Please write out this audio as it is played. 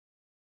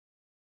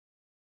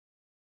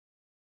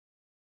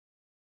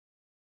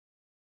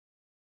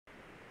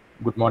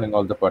Good morning,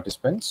 all the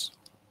participants.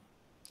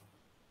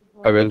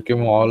 I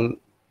welcome all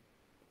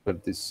for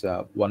this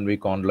 1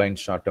 week online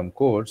short-term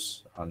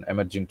course on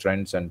emerging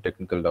trends and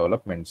technical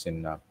developments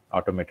in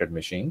automated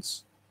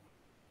machines.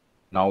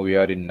 Now we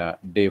are in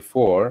day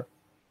 4,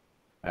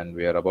 and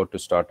we are about to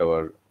start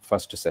our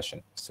first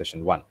session,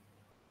 session 1.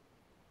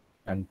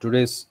 And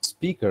today's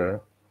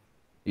speaker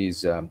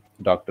is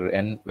Dr.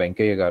 N.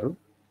 VENKAIAH garu,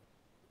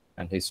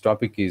 and his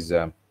topic is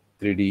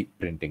 3D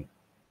printing.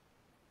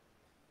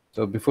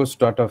 So before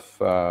start of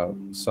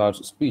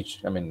Sar's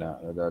speech,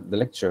 the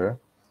lecture,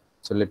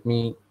 so let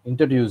me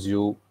introduce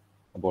you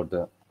about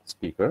the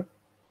speaker.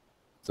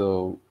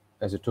 So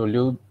as I told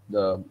you,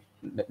 the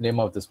name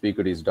of the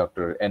speaker is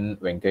Dr. N.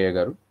 VENKAIAH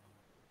garu,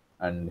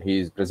 and he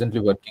is presently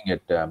working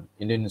at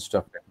Indian Institute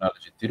of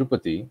Technology,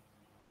 Tirupati,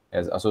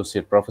 as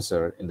associate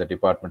professor in the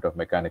Department of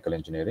Mechanical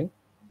Engineering.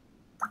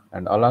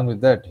 And along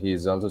with that, he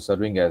is also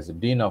serving as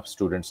Dean of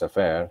Students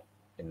Affairs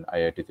in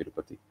IIT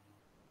Tirupati.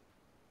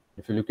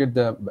 If you look at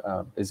the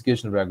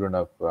educational background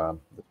of the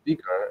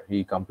speaker,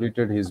 he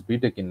completed his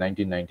BTech in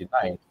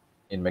 1999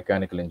 in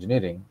mechanical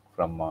engineering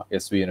from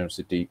SV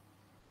University,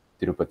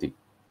 Tirupati.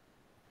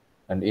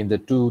 And in the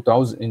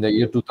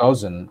year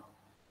 2000,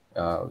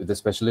 with the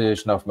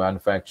specialization of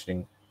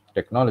manufacturing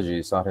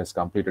technology, Sir has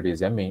completed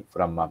his ME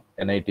from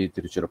NIT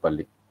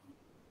Tiruchirappalli.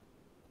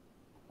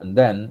 And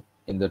then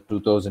in the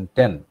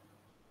 2010,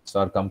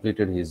 Sir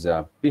completed his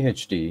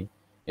PhD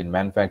in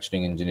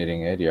manufacturing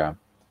engineering area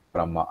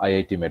from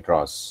IIT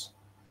Madras.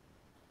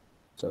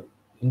 So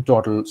in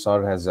total,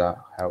 Sir has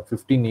have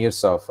 15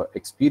 years of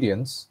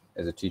experience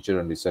as a teacher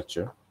and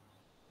researcher.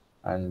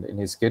 And in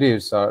his career,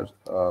 Sir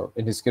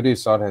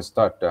has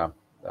taught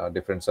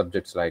different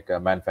subjects like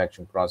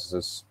manufacturing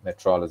processes,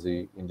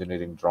 metrology,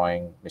 engineering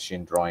drawing,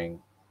 machine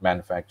drawing,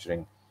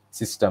 manufacturing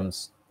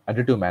systems,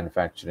 additive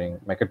manufacturing,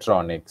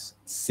 mechatronics,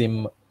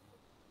 SIM,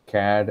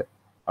 CAD,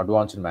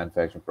 advanced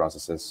manufacturing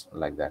processes,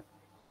 like that.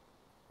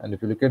 And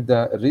if you look at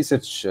the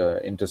research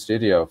interest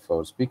area of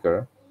our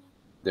speaker,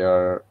 they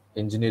are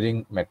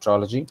engineering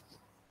metrology,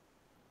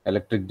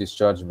 electric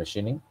discharge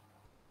machining,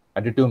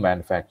 additive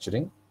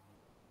manufacturing,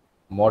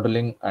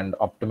 modeling and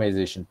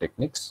optimization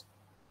techniques,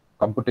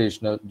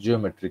 computational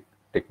geometric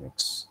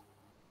techniques.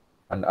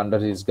 And under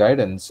his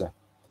guidance, 2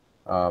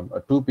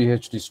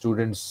 PhD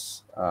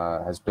students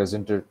under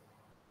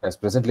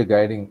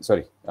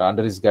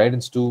his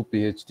guidance, 2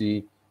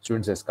 PhD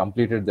students has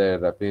completed their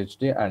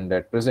PhD, and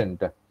at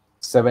present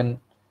 7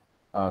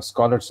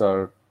 scholars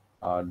are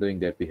doing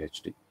their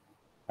PhD,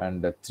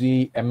 and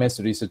 3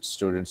 MS research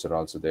students are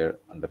also there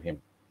under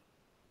him.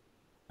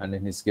 And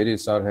in his career,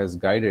 Sir has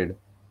guided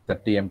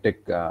 30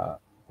 MTech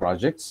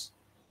projects,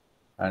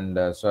 and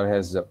Sir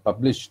has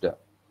published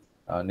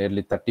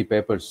nearly 30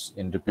 papers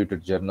in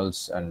reputed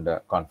journals and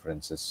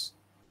conferences.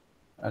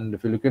 And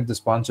if you look at the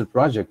sponsored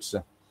projects,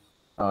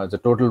 the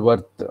total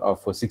worth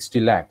of 60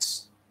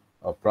 lakhs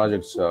of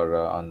projects are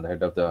on the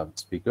head of the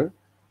speaker.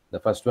 The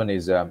first one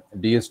is a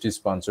DST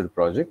sponsored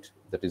project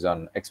that is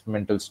on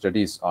experimental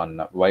studies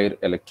on wire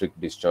electric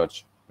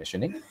discharge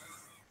machining.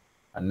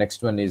 And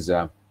next one is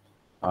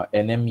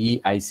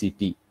NME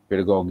ICT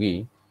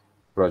pedagogy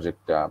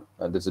project.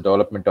 This is a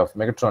development of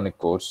mechatronic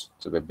course.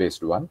 It's a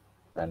web-based one.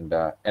 And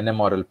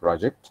NMRL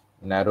project,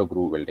 narrow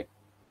groove welding.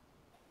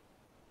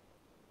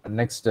 And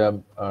next,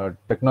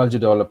 technology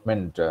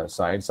development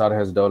side, SAR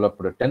has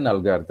developed 10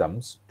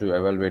 algorithms to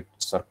evaluate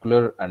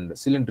circular and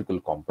cylindrical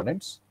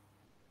components.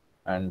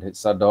 And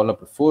SAR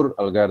developed 4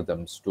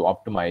 algorithms to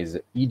optimize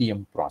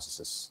EDM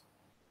processes.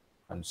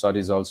 And SAR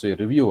is also a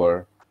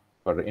reviewer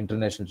for the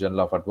International Journal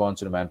of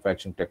Advanced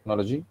Manufacturing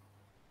Technology,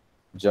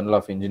 Journal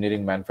of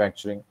Engineering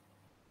Manufacturing,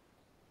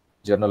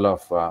 Journal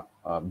of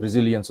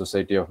Brazilian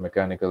Society of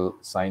Mechanical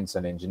Science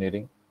and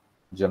Engineering,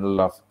 Journal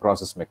of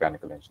Process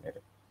Mechanical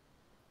Engineering.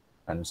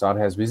 And SAR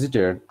has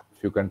visited a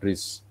few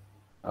countries,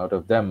 out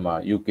of them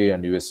UK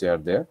and USA are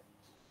there.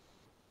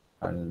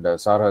 And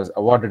SAR has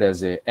awarded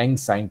as a Young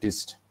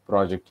Scientist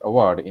Project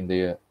Award in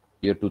the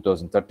year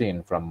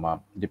 2013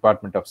 from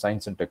Department of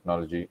Science and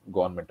Technology,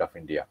 Government of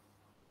India.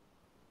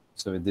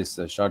 So with this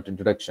short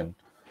introduction,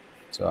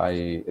 so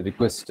I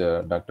request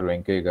Dr.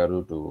 VENKAIAH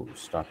garu to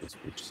start his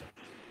speech. Sir.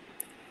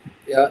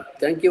 Yeah,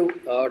 thank you,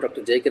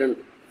 Dr. Jaykiran,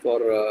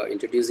 for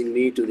introducing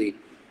me to the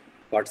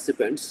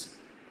participants.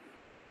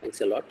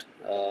 Thanks a lot.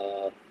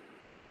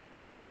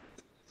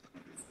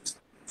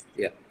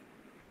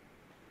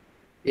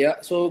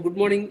 So good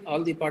morning,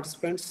 all the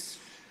participants.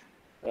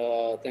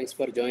 Thanks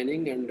for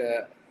joining, and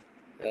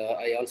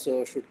I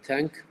also should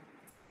thank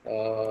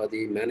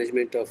the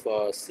management of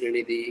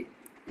Sreenidhi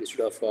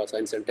Institute of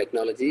Science and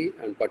Technology,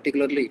 and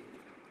particularly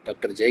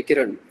Dr.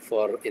 Jaykiran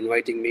for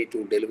inviting me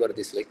to deliver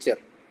this lecture,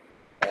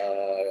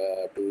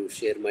 to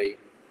share my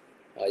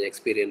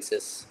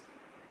experiences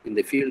in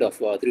the field of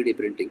 3D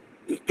printing.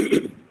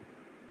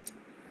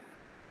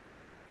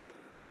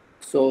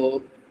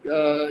 So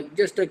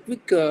just a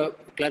quick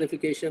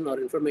clarification or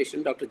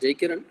information, Dr.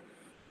 Jaykiran,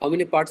 how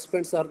many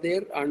participants are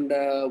there, and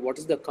what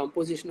is the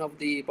composition of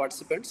the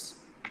participants?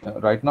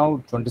 Right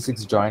now,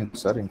 26 joined,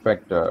 sir. In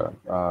fact, the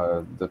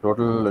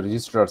total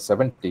registered are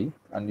 70,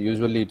 and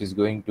usually it is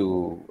going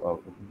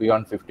to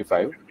beyond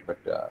 55. But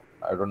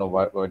I don't know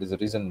what is the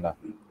reason the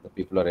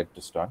people are yet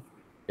to start,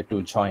 yet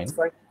to join.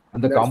 Fine.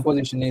 And the That's fine.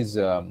 composition is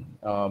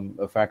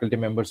faculty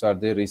members are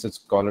there, research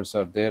scholars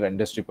are there,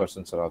 industry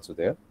persons are also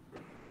there.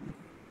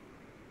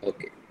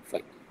 Okay,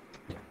 fine.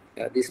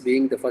 This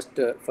being the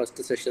first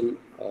session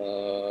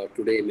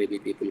today, maybe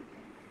people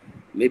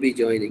may be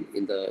joining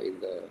in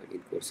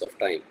course of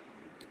time.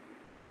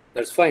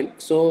 That's fine.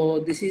 So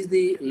this is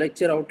the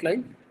lecture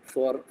outline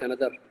for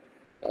another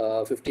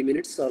 50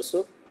 minutes or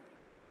so.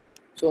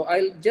 So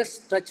I'll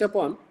just touch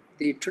upon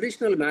the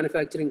traditional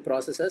manufacturing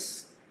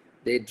processes,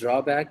 their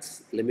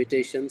drawbacks,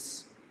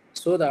 limitations,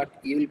 so that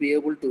you will be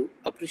able to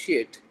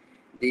appreciate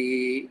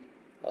the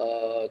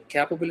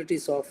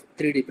capabilities of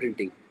 3D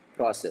printing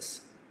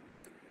process.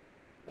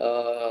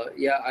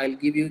 Yeah, I'll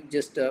give you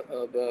just a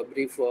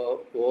brief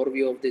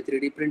overview of the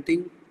 3D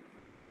printing,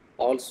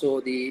 also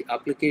the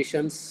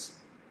applications,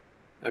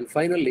 and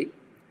finally,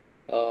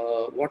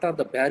 what are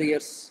the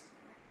barriers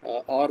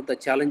or the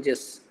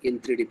challenges in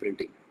 3D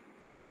printing.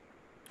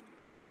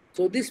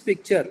 So this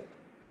picture,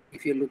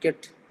 if you look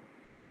at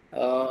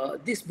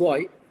this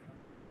boy,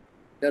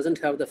 doesn't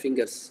have the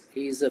fingers.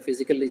 He is a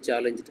physically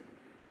challenged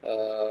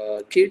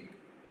kid,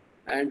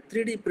 and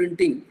 3D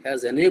printing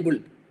has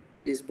enabled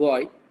this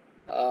boy,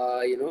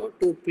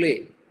 to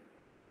play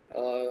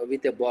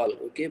with a ball.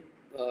 Okay,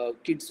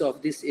 kids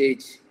of this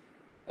age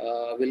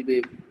will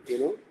be,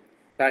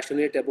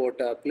 passionate about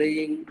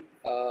playing,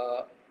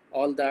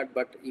 all that.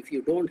 But if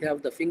you don't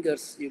have the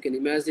fingers, you can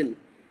imagine,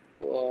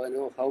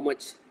 how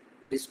much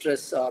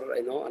distress or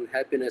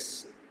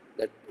unhappiness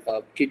that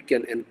a kid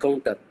can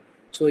encounter.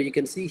 So you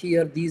can see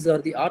here, these are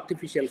the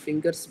artificial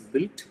fingers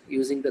built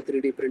using the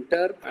 3D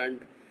printer, and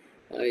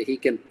he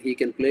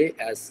can play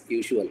as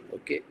usual.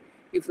 Okay,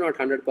 if not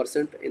 100%,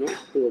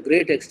 to a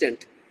great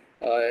extent,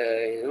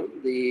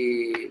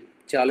 the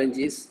challenge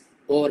is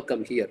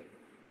overcome here.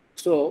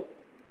 So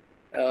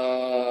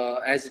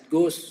as it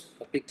goes,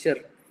 a picture,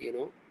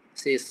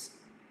 says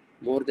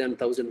more than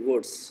 1,000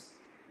 words.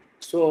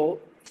 So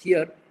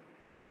here,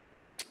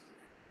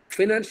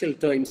 Financial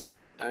Times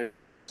and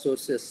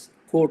sources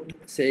quote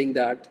saying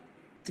that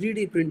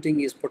 3D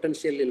printing is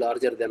potentially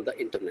larger than the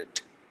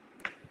internet.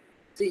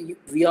 See,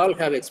 we all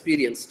have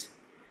experienced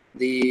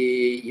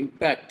the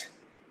impact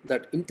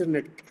that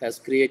internet has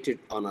created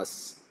on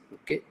us.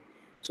 Okay,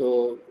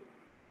 so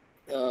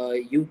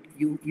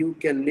you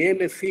can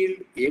name a field,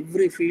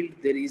 every field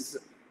there is,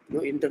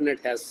 internet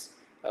has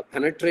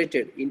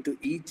penetrated into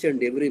each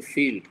and every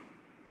field,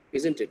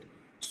 isn't it?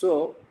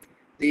 So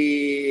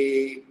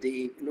the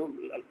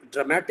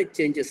dramatic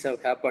changes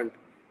have happened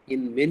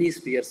in many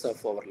spheres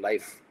of our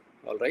life.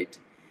 All right.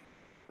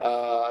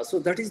 So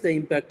that is the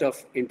impact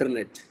of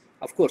internet.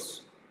 Of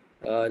course,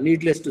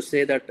 needless to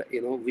say that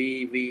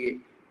we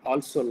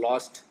also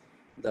lost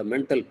the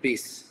mental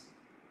peace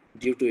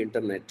due to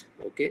internet.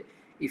 Okay,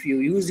 if you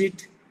use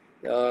it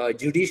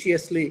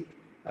judiciously,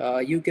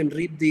 you can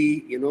reap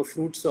the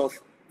fruits of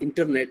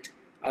internet.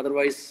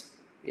 Otherwise,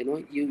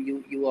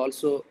 you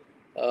also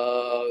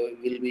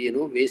will be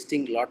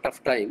wasting a lot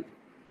of time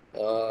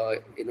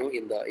in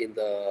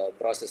the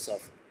process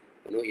of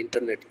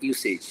internet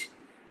usage.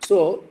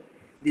 So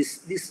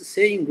this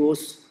saying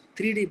goes,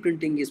 3D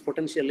printing is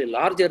potentially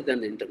larger than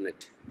the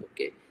internet.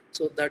 Okay,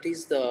 so that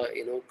is the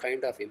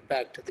kind of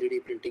impact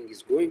 3D printing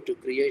is going to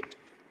create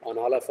on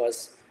all of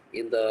us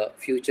in the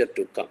future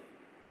to come.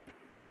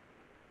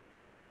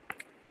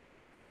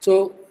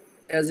 So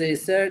as I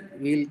said,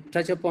 we'll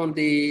touch upon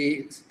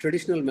the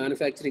traditional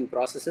manufacturing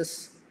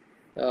processes.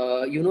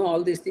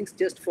 All these things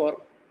just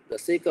for the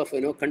sake of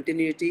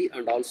continuity,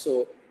 and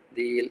also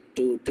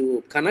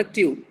to connect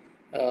you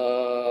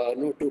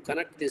to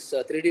connect this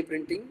 3D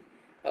printing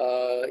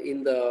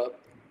in the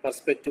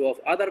perspective of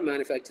other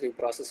manufacturing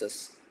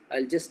processes.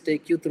 I'll just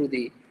take you through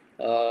the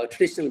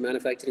traditional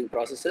manufacturing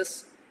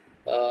processes.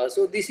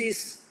 So this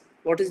is,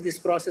 what is this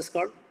process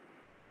called?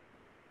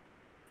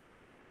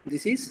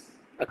 This is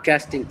a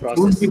casting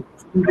process.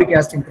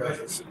 Casting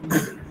process.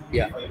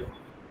 Yeah,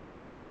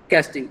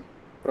 casting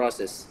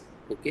process.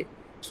 Okay,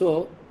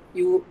 so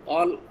you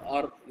all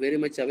are very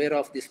much aware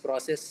of this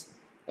process.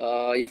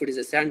 If it is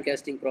a sand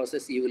casting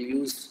process, you will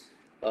use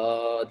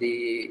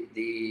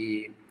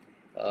the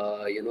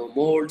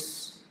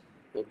molds.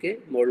 Okay,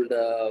 mold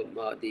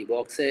the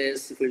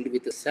boxes filled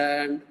with the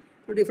sand.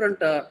 Different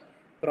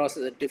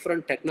process,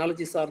 different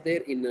technologies are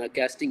there in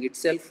casting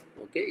itself.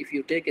 Okay, if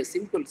you take a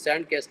simple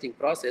sand casting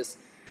process,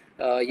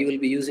 you will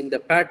be using the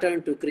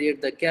pattern to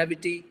create the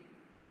cavity,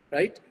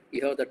 right?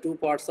 You have the two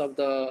parts of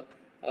the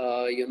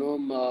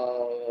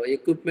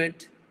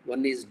equipment.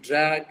 One is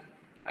drag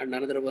and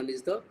another one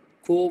is the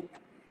cope,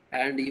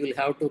 and you will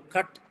have to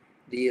cut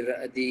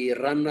the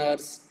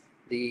runners,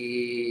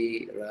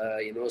 the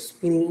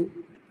screw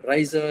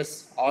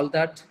risers, all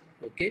that.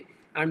 Okay,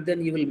 and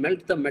then you will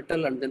melt the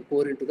metal and then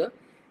pour into the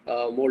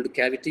mold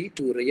cavity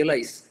to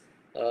realize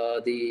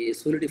the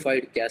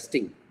solidified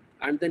casting,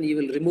 and then you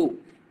will remove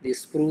the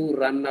sprue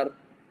runner.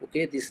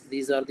 Okay,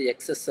 these are the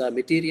excess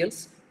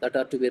materials that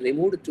are to be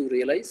removed to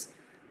realize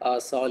a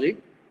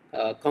solid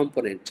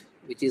component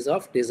which is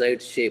of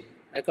desired shape.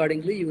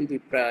 Accordingly, you will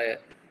be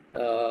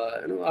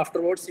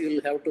afterwards you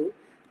will have to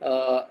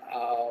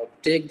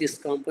take this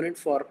component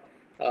for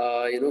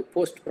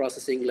post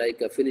processing,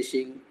 like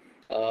finishing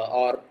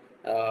or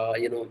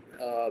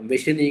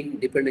machining,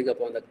 depending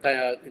upon the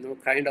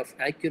kind of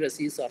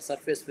accuracies or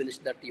surface finish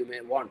that you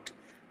may want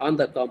on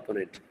the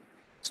component.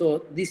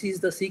 So this is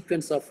the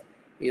sequence of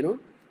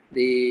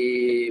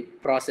the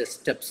process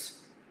steps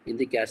in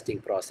the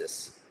casting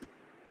process.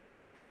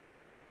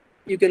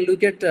 You can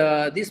look at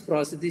this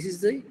process. This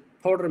is the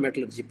powder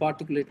metallurgy,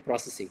 particulate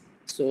processing.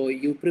 So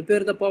you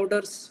prepare the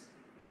powders,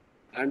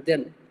 and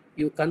then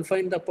you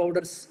confine the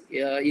powders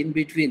in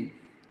between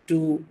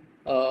two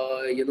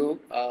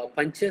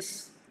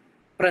punches,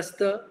 press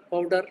the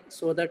powder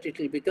so that it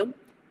will become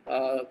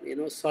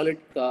solid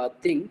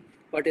thing.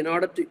 But in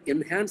order to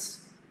enhance,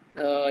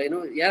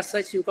 as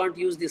such, you can't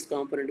use this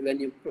component when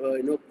you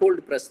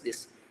cold press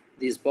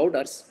these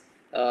powders.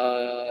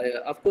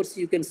 Of course,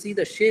 you can see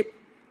the shape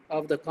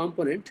of the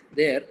component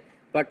there,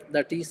 but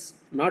that is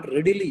not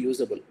readily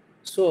usable.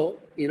 So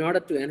in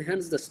order to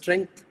enhance the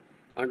strength,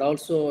 and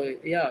also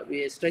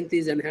strength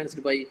is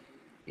enhanced by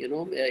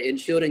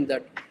ensuring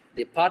that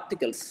the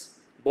particles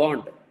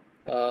bond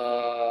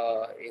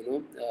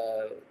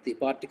the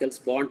particles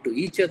bond to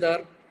each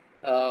other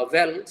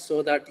well,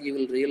 so that you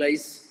will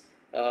realize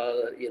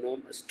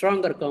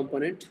stronger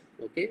component,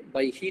 okay,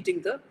 by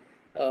heating the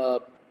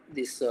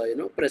this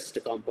pressed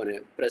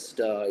component, pressed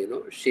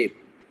shape.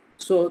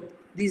 So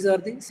these are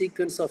the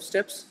sequence of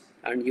steps,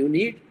 and you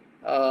need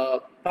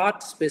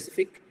part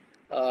specific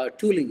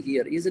tooling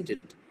here, isn't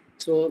it?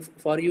 So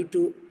for you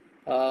to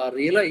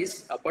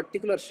realize a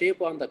particular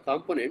shape on the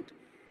component,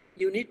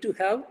 you need to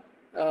have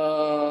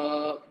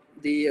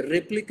the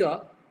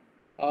replica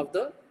of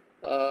the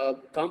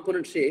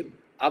component shape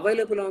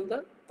available on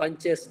the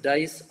punches,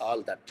 dies,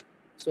 all that.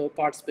 So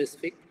part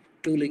specific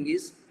tooling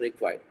is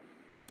required.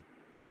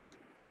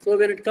 So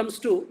when it comes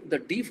to the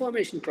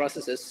deformation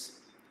processes,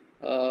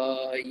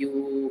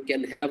 you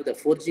can have the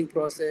forging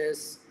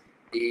process,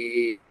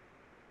 the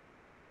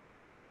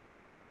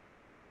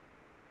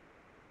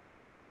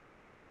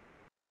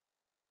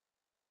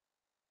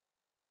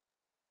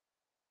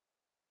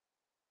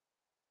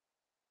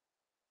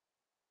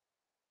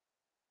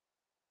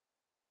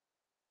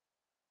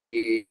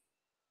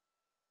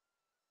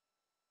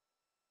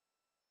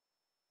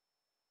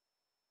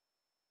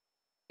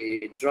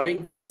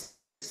drawing.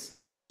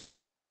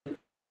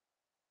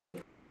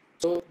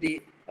 So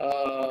the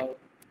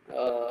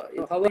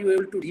how are you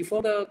able to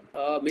deform the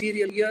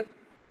material here?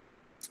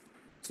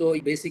 So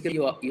basically,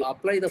 you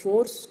apply the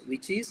force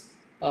which is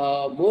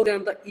more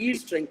than the yield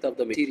strength of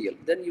the material.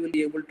 Then you will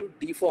be able to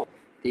deform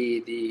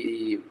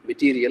the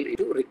material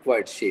into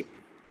required shape.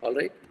 All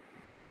right,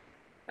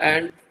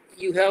 and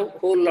you have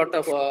whole lot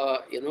of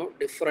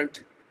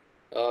different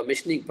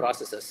machining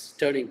processes,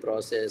 turning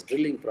process,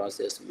 drilling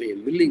process,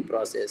 milling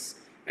process,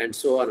 and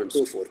so on and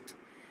so forth.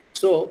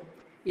 So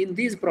in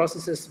these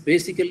processes,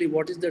 basically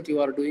what is that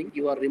you are doing?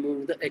 You are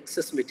removing the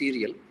excess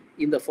material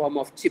in the form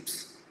of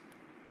chips,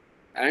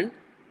 and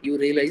you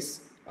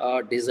realize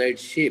desired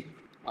shape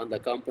on the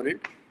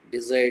component,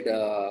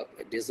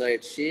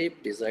 desired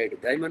shape, desired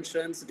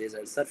dimensions,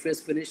 desired surface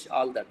finish,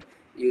 all that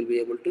you will be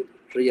able to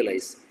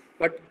realize.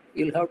 But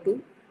you'll have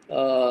to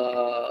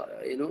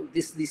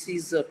this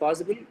is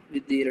possible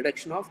with the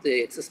reduction of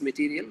the excess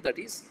material, that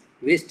is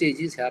wastage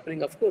is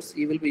happening. Of course,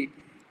 you will be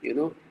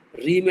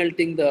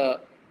remelting the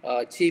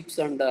chips,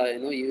 and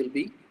you will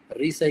be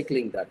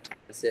recycling that.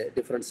 It's a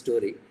different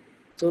story.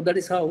 So that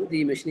is how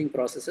the machining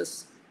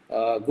processes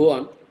go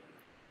on.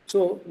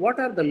 So what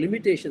are the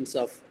limitations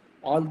of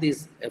all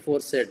these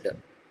aforesaid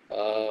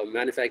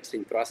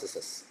manufacturing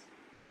processes?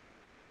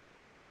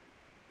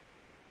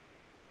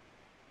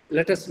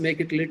 Let us make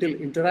it a little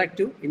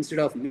interactive instead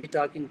of me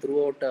talking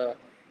throughout the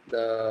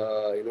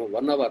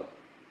 1 hour,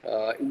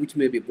 which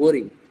may be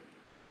boring.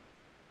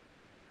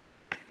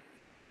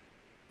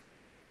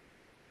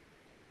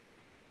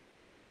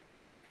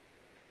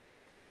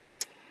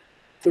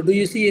 So do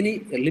you see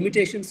any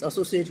limitations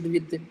associated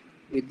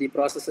with the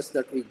processes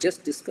that we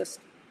just discussed?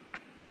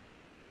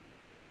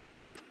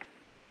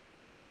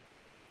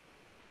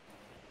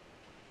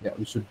 Yeah,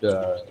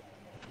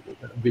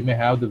 we may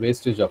have the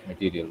wastage of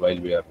material while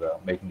we are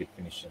making it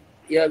finishing.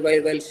 Yeah,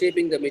 while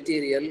shaping the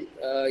material,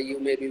 you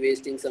may be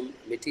wasting some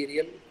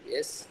material.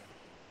 Yes.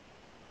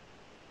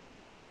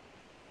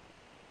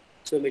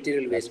 So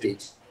material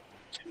wastage.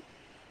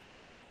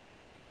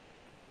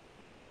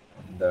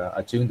 And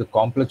achieving the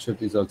complex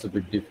shape is also a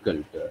bit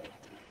difficult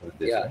with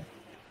this. Yeah. Right?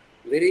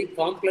 Very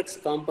complex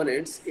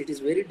components, it is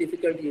very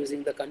difficult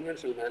using the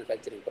conventional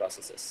manufacturing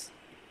processes.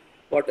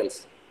 What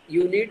else?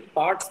 You need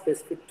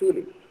part-specific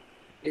tooling,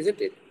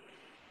 isn't it?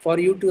 For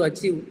you to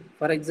achieve,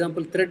 for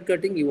example, thread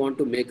cutting, you want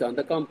to make on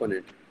the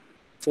component.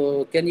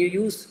 So can you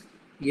use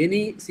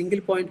any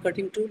single point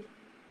cutting tool?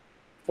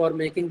 For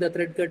making the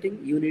thread cutting,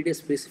 you need a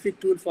specific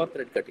tool for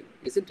thread cutting,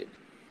 isn't it?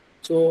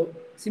 So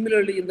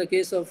similarly, in the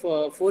case of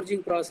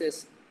forging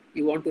process,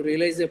 you want to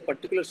realize a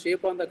particular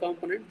shape on the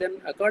component,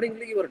 then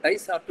accordingly your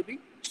dies have to be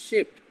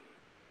shaped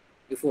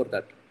before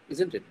that,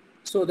 isn't it?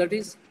 So that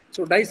is,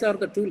 so dies are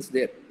the tools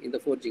there in the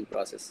forging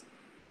process.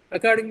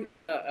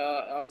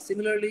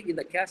 Similarly, in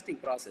the casting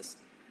process,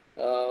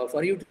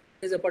 for you to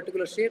realize a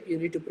particular shape, you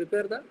need to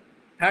prepare the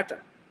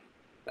pattern,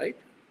 right?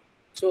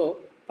 So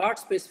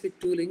part-specific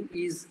tooling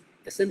is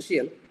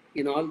essential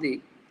in all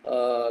the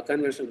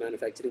conventional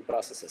manufacturing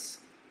processes.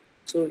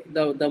 So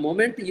the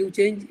moment you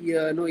change, you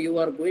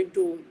are going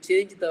to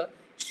change the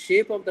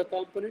shape of the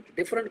component,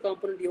 different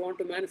component you want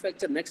to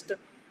manufacture next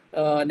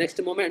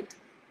moment,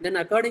 then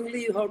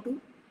accordingly you have to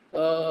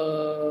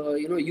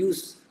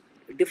use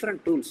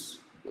different tools.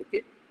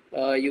 Okay,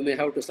 you may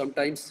have to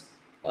sometimes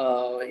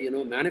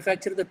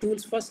manufacture the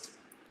tools first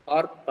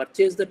or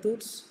purchase the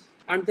tools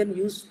and then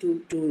use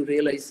to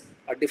realize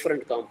a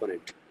different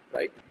component,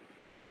 right?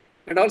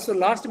 And also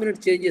last minute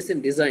changes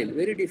in design,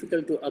 very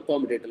difficult to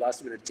accommodate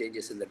last minute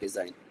changes in the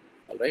design,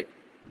 all right?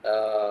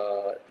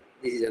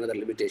 This is another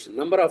limitation.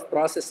 Number of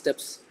process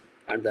steps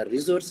and the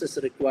resources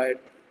required,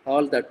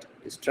 all that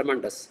is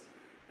tremendous.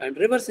 And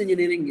reverse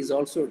engineering is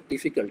also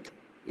difficult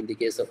in the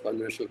case of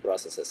conventional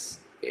processes.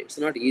 Okay? It's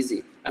not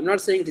easy. I'm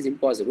not saying it is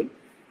impossible,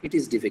 it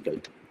is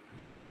difficult.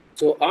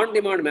 So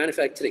on-demand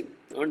manufacturing,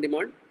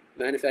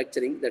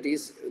 that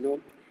is,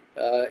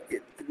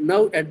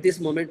 now at this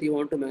moment you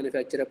want to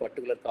manufacture a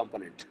particular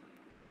component.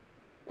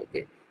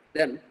 Okay,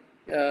 then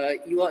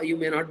you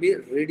may not be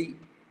ready.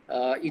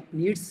 It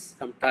needs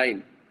some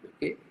time.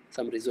 Okay,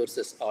 some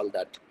resources, all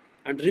that,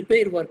 and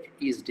repair work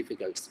is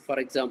difficult. For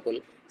example,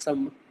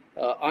 some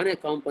on a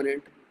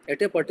component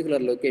at a particular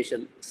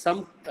location,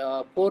 some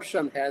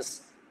portion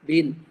has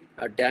been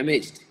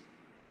damaged.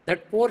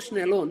 That portion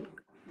alone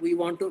we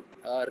want to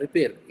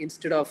repair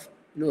instead of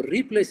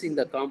replacing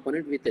the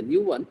component with a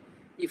new one.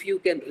 If you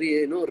can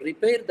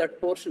repair that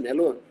portion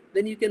alone,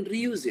 then you can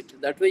reuse it.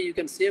 That way you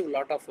can save a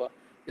lot of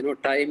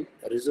time,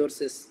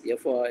 resources,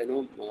 effort,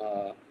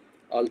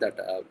 all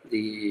that,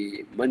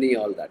 the money,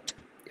 all that.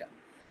 Yeah.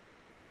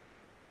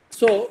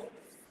 So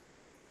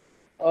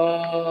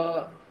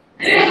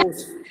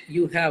suppose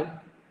you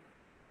have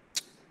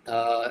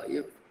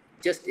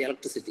just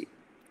electricity,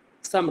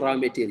 some raw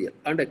material,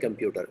 and a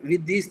computer.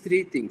 With these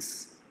three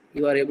things,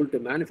 you are able to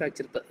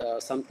manufacture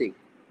something.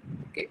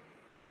 Okay,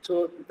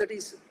 so that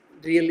is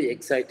really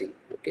exciting.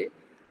 Okay,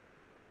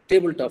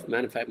 tabletop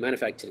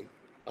manufacturing.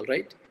 All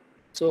right.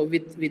 So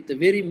with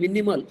very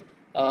minimal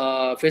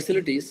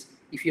facilities,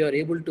 if you are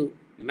able to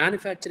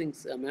manufacture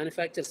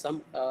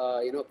some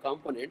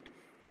component,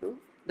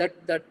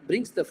 that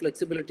brings the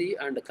flexibility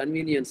and the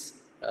convenience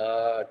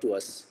to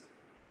us.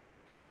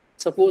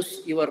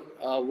 Suppose your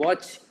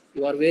watch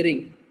you are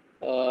wearing,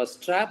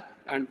 strap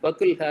and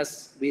buckle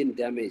has been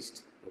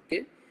damaged.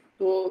 Okay,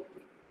 so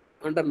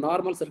under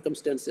normal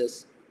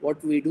circumstances,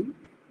 what we do,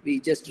 we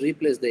just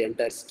replace the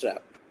entire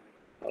strap.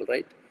 All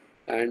right,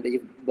 and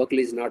if buckle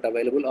is not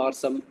available or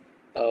some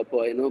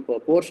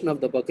portion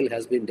of the buckle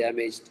has been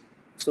damaged,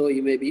 so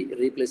you may be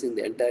replacing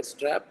the entire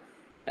strap.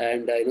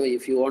 And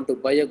if you want to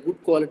buy a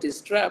good quality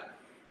strap,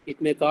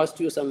 it may cost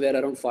you somewhere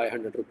around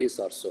 500 rupees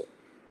or so.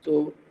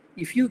 So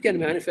if you can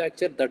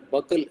manufacture that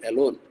buckle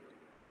alone,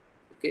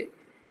 okay,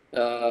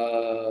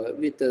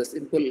 with a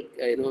simple,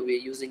 we're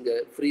using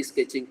free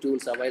sketching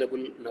tools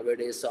available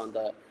nowadays on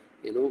the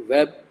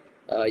web.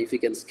 If you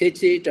can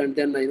sketch it and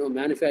then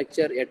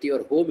manufacture at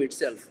your home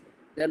itself,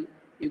 then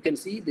you can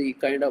see the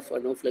kind of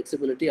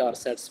flexibility or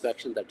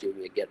satisfaction that you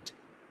may get.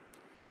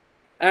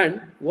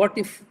 And what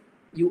if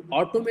you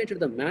automated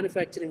the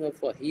manufacturing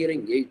of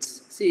hearing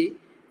aids? See,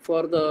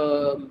 for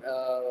the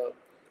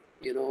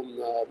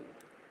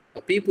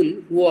people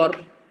who are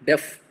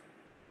deaf,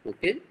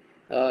 okay,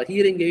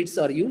 hearing aids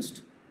are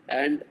used,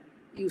 and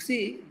you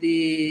see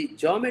the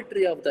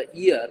geometry of the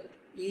ear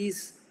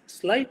is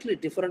slightly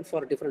different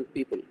for different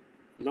people.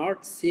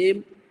 Not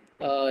same,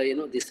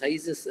 the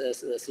sizes,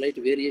 slight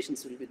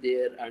variations will be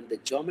there, and the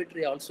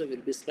geometry also will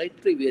be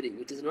slightly varying.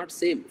 It is not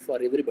same for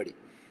everybody.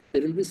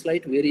 There will be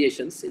slight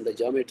variations in the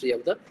geometry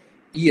of the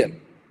ear,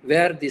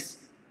 where this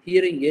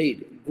hearing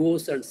aid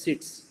goes and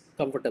sits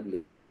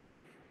comfortably.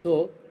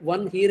 So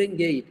one hearing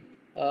aid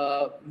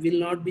will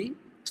not be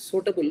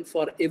suitable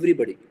for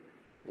everybody.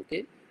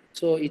 Okay,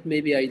 so it may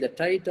be either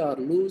tight or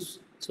loose,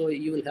 so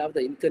you will have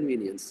the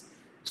inconvenience.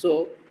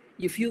 So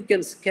if you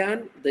can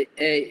scan the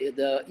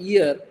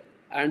ear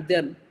and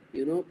then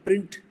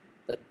print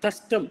the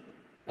custom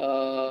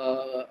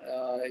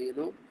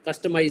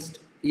customized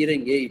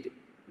hearing aid,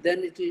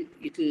 then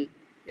it will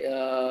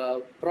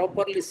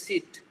properly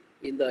sit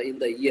in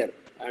the ear,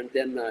 and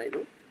then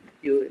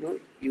you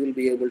will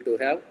be able to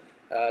have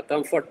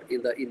comfort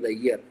in the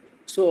ear.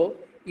 So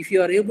if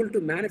you are able to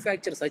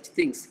manufacture such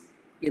things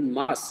in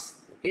mass,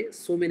 okay,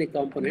 so many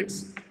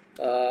components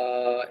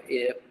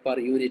per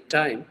unit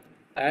time,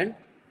 and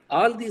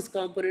all these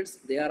components,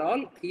 they are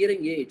all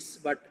hearing aids,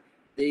 but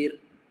they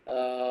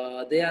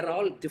are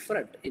all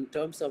different in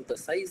terms of the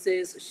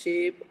sizes,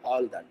 shape,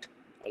 all that.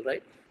 All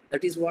right,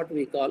 that is what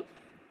we call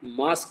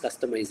mass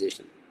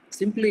customization.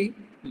 Simply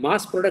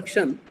mass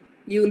production,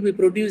 you will be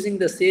producing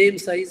the same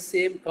size,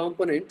 same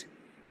component,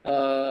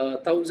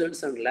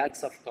 thousands and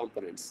lakhs of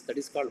components. That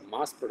is called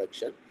mass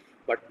production.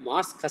 But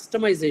mass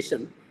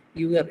customization,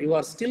 you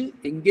are still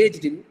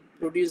engaged in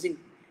producing,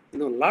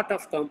 lot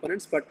of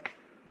components, but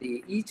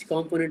each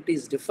component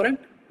is different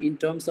in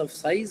terms of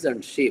size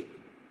and shape.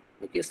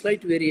 Okay,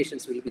 slight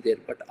variations will be there,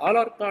 but all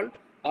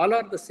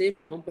are the same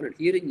component.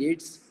 Hearing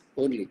aids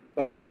only,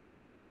 but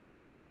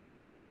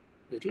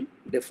little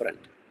different.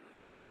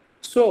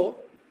 So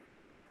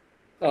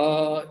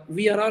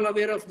we are all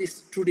aware of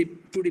this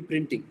 2D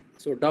printing.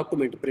 So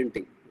document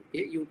printing.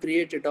 Okay, you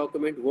create a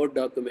document, Word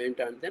document,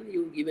 and then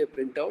you give a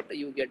printout.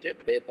 You get a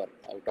paper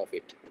out of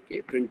it.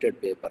 Okay,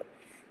 printed paper.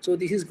 So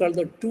this is called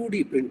the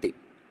 2D printing.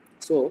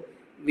 So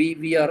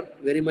we are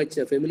very much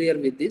familiar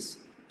with this.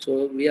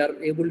 So we are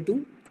able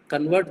to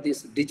convert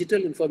this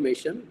digital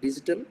information,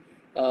 digital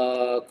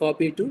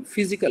copy to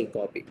physical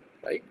copy,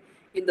 right?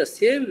 In the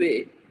same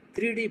way,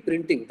 3D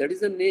printing, that is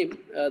the name,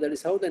 that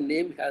is how the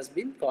name has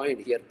been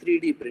coined here,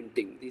 3D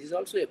printing. This is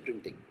also a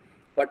printing,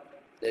 but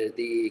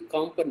the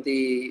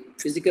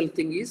physical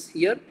thing is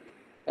here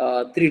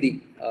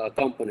 3D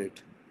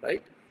component,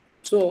 right?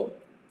 So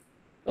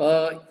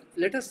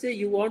let us say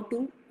you want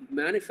to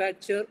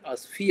manufacture a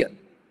sphere.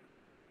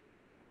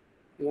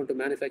 You want to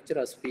manufacture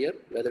a sphere,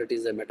 whether it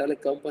is a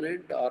metallic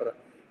component or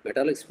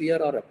metallic sphere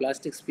or a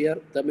plastic sphere,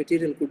 the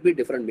material could be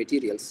different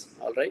materials,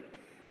 all right?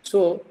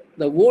 So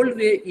the old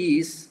way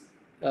is,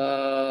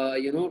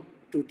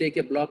 to take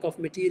a block of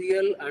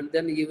material and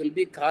then you will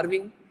be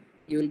carving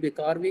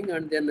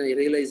and then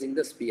realizing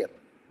the sphere,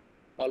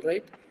 all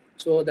right?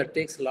 So that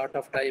takes a lot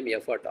of time,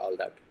 effort, all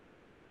that.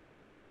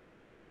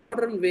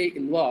 Modern way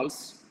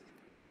involves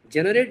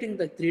generating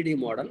the 3D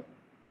model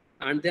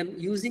and then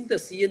using the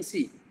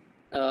CNC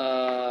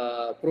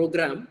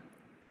program,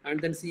 and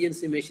then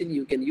CNC machine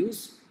you can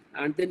use,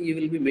 and then you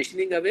will be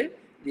machining away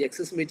the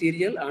excess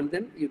material, and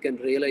then you can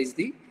realize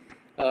the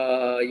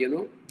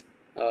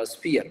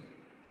sphere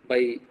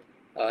by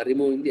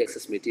removing the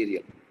excess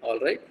material. All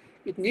right,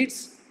 it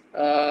needs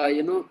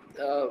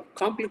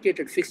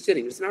complicated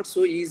fixturing. It's not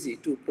so easy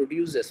to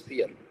produce a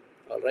sphere.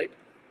 All right,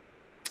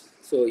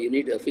 so you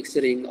need a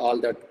fixturing, all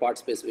that, part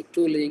specific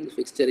tooling,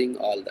 fixturing,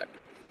 all that.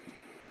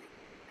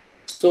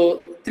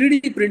 So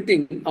 3D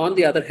printing, on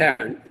the other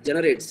hand,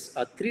 generates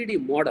a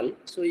 3D model.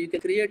 So you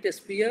can create a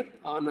sphere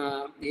on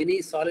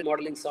any solid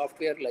modeling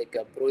software like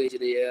Pro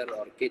Engineer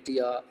or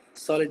CATIA,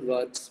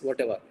 SolidWorks,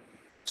 whatever.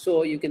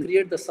 So you can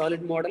create the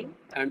solid model,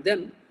 and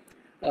then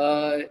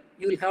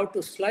you will have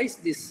to slice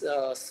this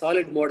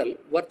solid model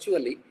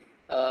virtually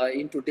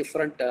into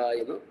different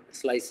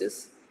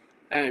slices,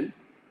 and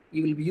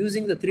you will be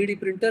using the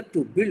 3D printer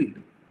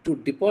to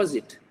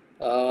deposit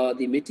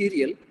the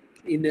material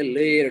in a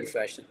layered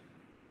fashion.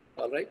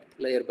 All right,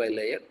 layer by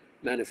layer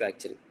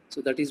manufacturing. So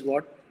that is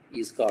what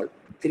is called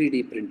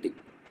 3D printing.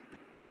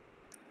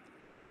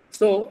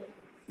 So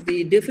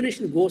the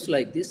definition goes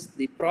like this: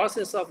 the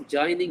process of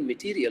joining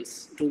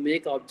materials to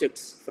make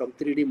objects from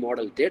 3D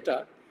model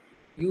data,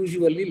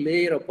 usually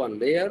layer upon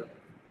layer,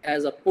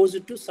 as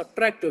opposed to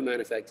subtractive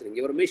manufacturing.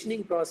 Your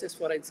machining process,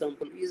 for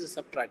example, is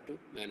a subtractive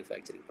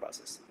manufacturing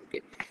process.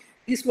 Okay,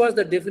 this was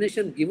the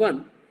definition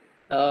given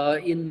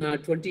in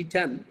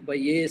 2010 by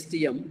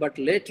ASTM, but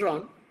later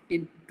on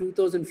in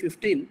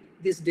 2015,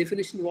 this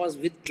definition was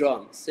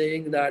withdrawn,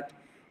 saying that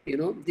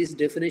this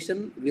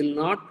definition will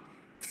not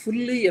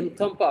fully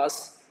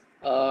encompass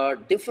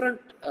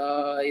different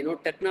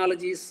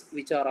technologies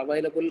which are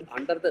available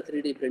under the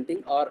 3D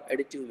printing or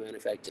additive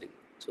manufacturing.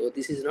 So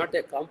this is not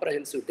a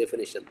comprehensive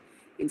definition.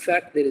 In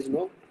fact, there is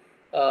no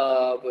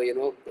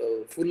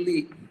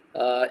fully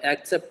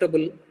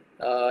acceptable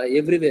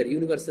everywhere,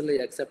 universally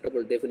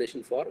acceptable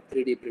definition for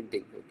 3D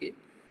printing. Okay.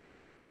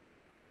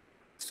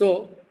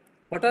 So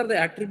what are the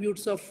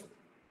attributes of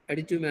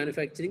additive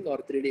manufacturing or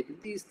 3D printing?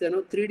 These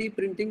 3D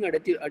printing,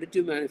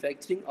 additive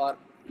manufacturing are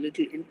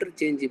little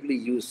interchangeably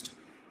used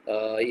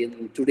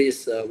in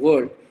today's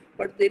world,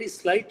 but there is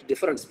slight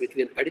difference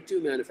between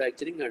additive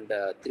manufacturing and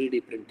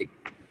 3D printing.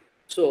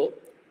 So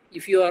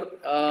if you are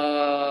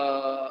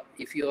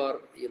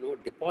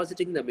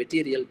depositing the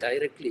material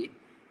directly,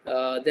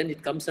 then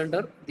it comes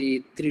under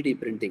the 3D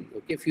printing.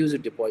 Okay,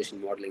 fused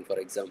deposition modeling, for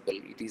example,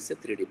 it is a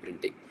 3D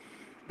printing.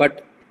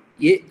 But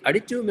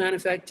additive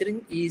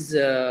manufacturing is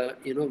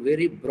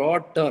very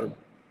broad term,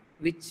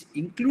 which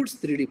includes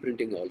 3D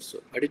printing also.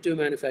 Additive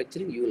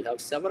manufacturing, you will have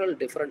several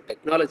different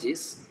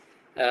technologies.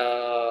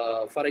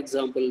 For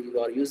example, you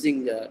are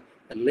using a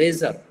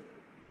laser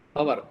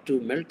power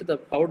to melt the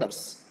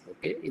powders.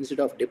 Okay, instead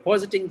of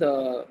depositing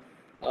the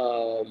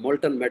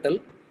molten metal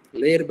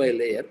layer by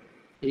layer,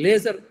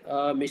 laser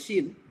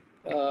machine,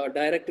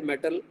 direct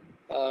metal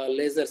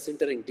laser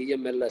sintering,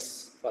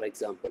 DMLS, for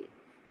example.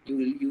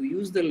 You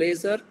use the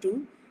laser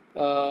to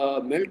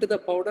melt the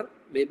powder,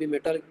 maybe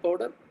metallic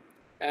powder,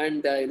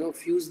 and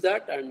fuse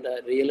that and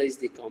realize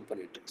the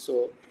component.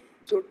 So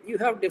you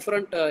have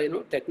different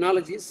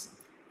technologies,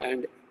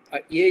 and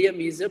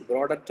AM is a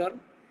broader term,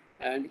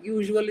 And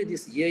usually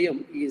this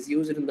AM is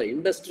used in the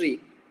industry,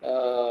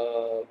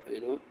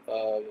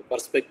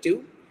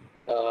 perspective,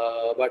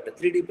 but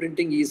 3D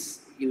printing is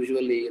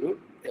usually,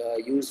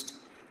 used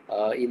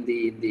in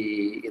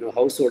the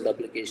household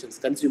applications,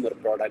 consumer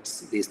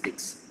products, these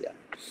things. Yeah.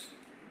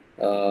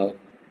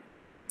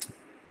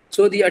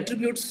 So the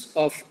attributes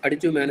of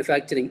additive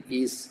manufacturing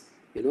is,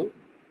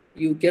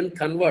 you can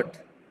convert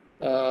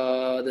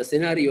the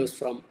scenarios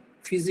from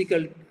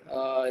physical,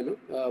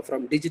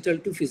 from digital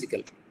to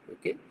physical.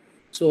 Okay.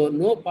 So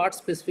no part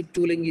specific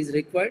tooling is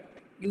required.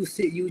 You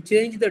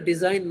change the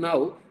design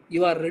now,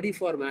 you are ready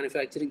for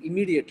manufacturing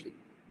immediately.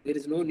 There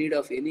is no need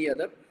of any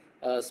other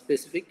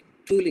specific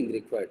tooling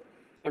required.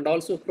 And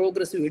also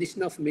progressive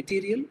addition of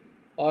material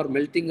or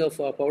melting of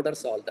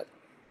powders, all that.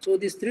 So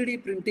this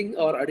 3D printing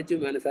or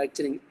additive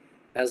manufacturing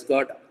has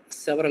got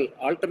several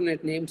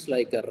alternate names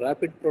like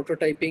rapid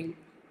prototyping.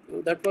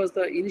 That was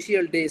the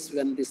initial days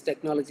when this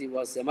technology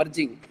was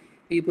emerging.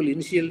 People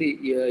initially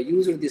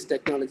used this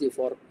technology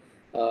for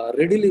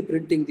readily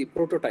printing the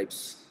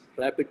prototypes.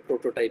 Rapid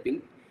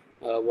prototyping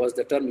was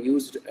the term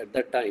used at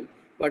that time.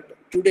 But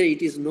today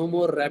it is no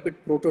more rapid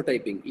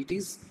prototyping. It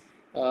is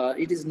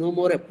no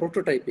more a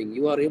prototyping.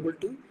 You are able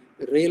to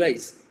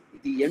realize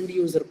the end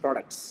user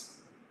products,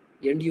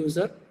 end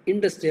user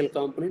industrial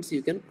components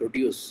you can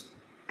produce.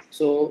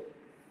 So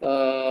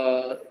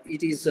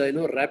it is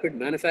rapid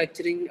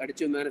manufacturing,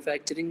 additive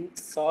manufacturing,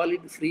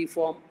 solid free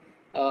form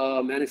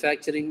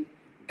manufacturing,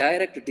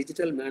 direct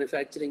digital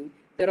manufacturing.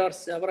 There are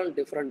several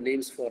different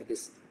names for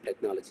these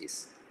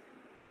technologies.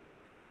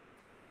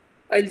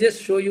 I'll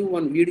just show you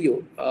one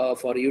video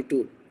for you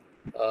to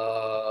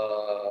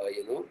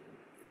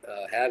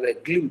have a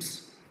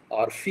glimpse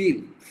or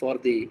feel for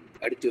the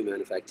additive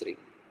manufacturing.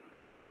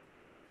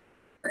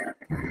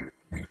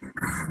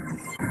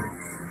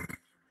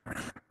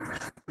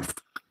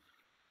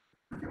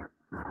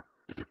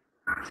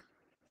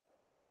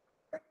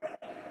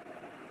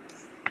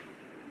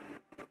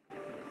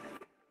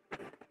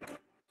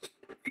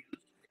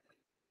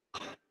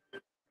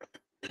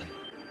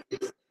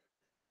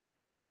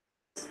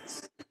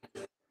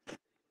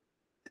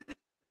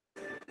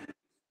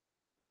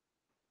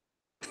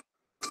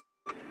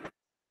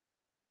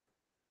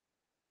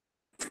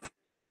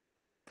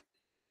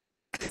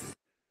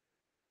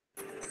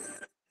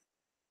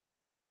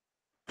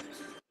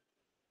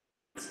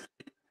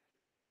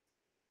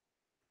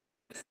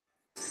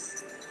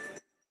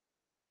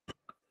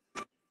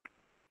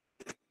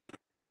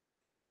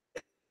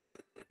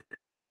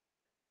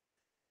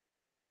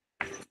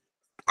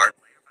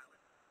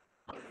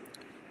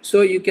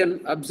 So you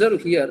can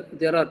observe here,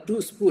 there are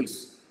two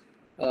spools.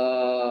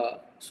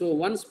 So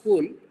one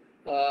spool,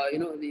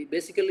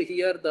 basically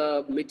here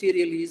the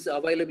material is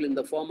available in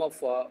the form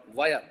of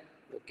wire.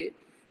 Okay.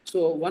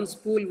 So one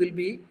spool will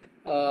be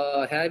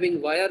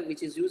having wire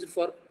which is used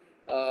for,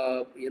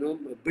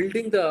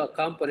 building the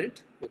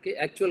component. Okay.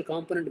 Actual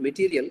component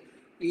material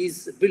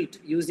is built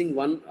using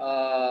one,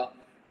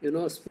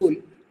 spool,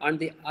 and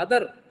the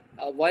other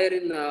wire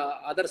in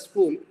other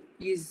spool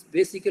is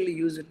basically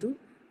used to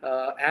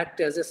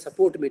act as a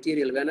support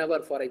material whenever,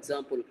 for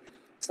example,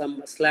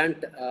 some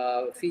slant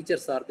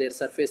features are there,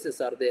 surfaces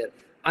are there.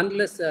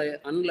 Unless,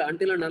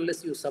 until and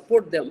unless you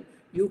support them,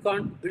 you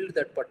can't build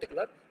that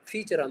particular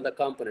feature on the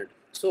component.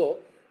 So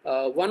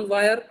one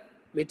wire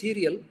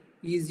material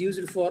is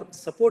used for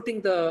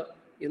supporting the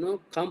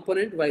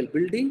component while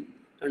building,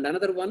 and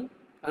another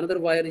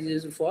wire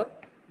is used for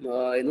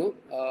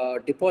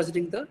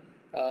depositing the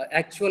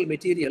actual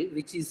material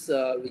which is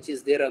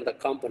there on the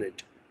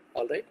component.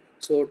 All right.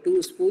 So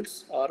two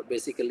spools are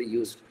basically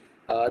used.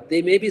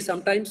 They may be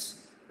sometimes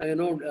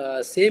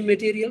same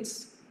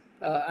materials,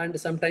 and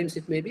sometimes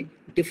it may be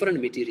different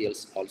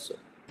materials also.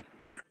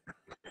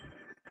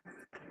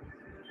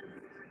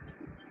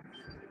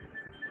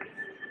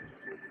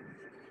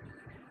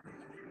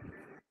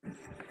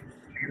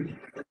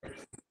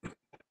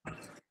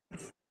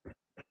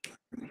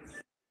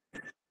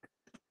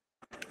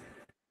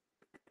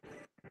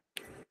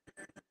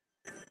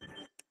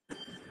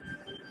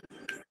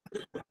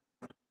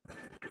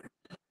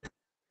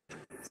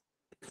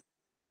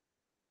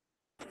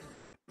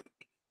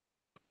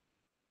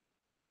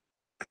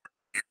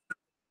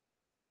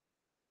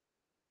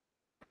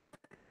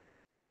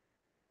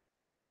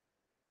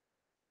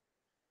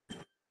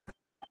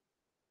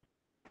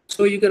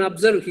 So you can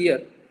observe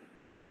here,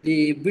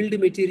 the build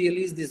material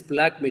is this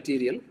black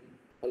material,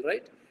 all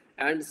right?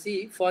 And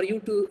see, for you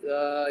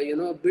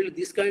to build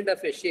this kind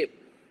of a shape.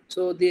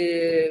 So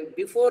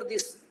before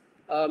this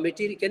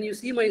material, can you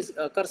see my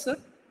cursor?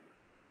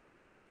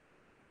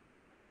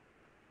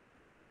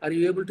 Are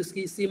you able to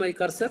see my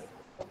cursor?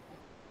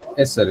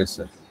 Yes, sir. Yes,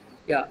 sir.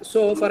 Yeah.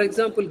 So, for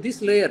example,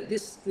 this layer,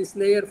 this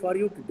layer for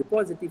you to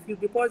deposit. If you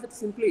deposit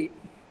simply,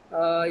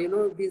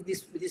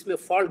 this may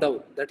fall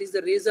down. That is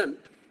the reason.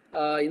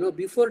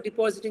 Before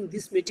depositing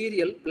this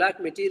material, black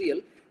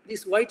material,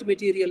 this white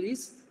material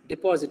is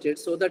deposited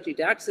so that it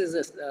acts as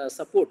a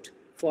support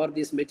for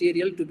this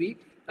material to be,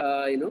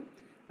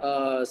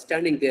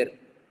 standing there.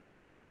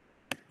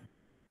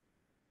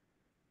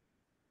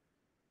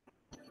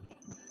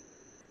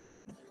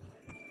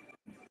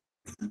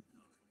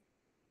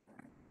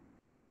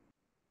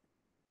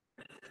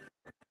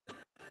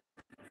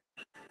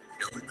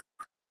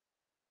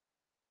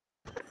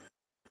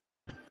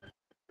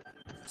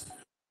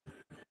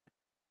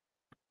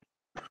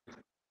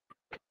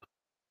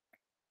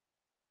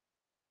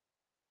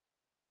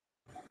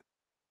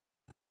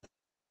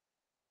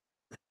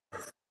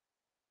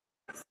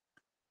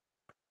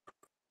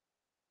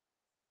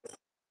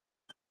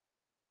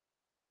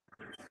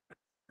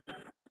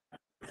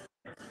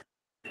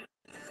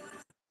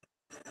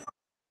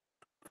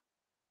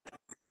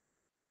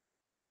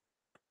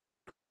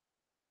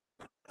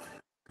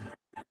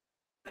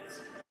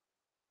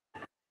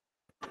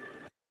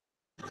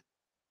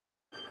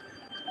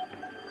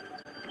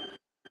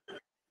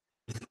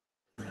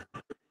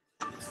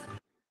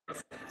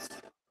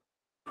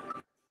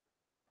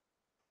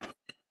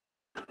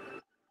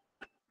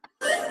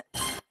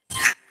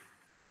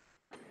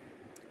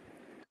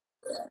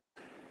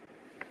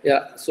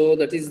 Yeah, so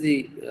that is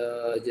the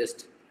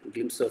just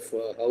glimpse of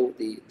how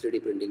the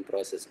 3D printing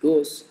process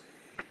goes.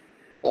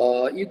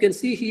 You can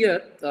see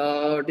here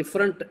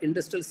different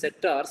industrial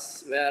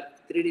sectors where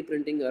 3D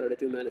printing or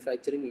additive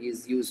manufacturing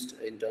is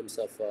used in terms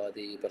of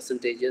the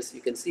percentages.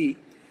 You can see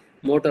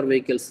motor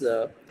vehicles,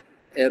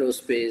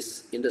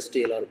 aerospace,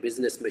 industrial or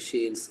business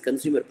machines,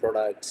 consumer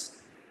products,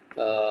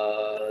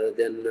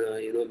 then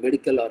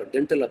medical or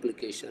dental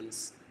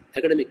applications,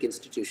 academic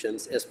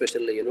institutions,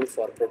 especially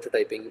for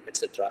prototyping,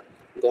 etc.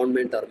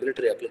 Government or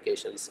military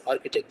applications,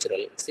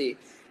 architectural. See,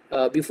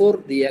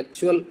 before the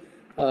actual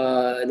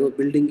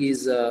building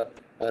is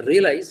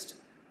realized,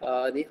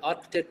 the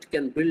architect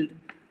can build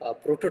a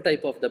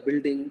prototype of the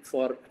building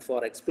for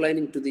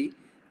explaining to the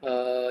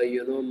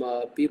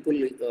people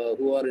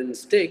who are in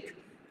stake,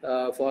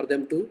 for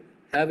them to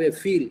have a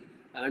feel,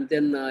 and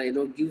then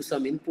give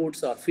some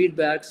inputs or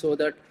feedback, so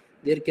that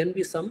there can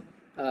be some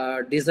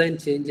design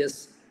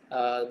changes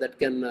that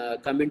can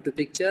come into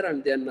picture,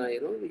 and then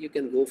you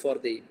can go for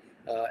the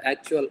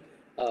actual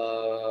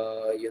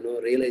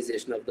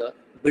realization of the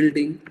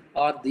building,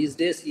 or these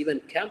days even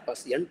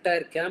campus. The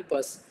entire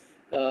campus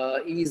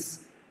is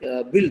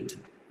built,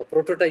 a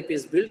prototype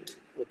is built,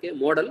 okay,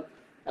 model,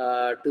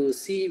 to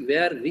see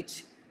where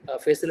which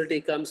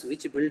facility comes,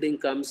 which building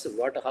comes,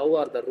 how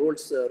are the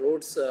roads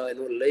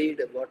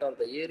laid, what are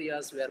the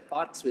areas where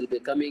parks will be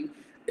coming,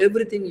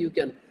 everything you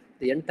can.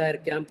 The entire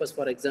campus,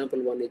 for example,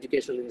 one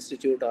educational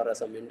institute or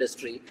some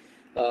industry,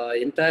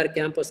 entire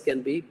campus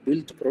can be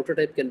built,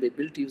 prototype can be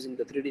built using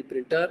the 3D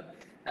printer,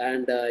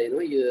 and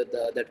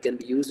that can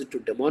be used to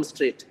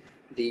demonstrate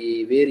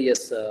the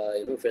various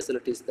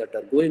facilities that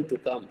are going to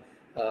come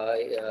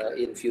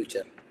in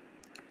future.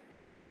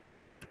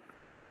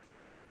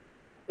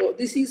 So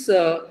this is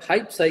a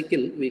hype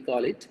cycle, we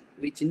call it,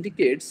 which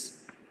indicates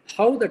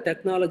how the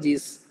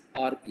technologies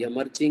are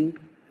emerging,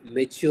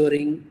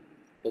 maturing,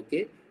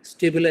 okay,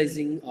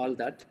 stabilizing, all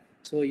that.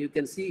 So you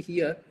can see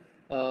here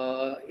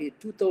in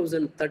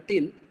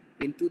 2013,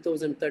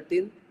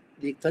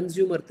 the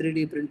consumer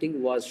 3D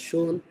printing was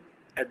shown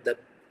at the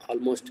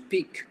almost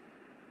peak,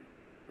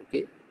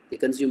 okay, the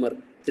consumer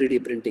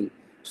 3D printing.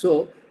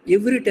 So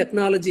every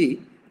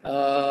technology,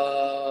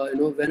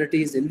 when it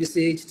is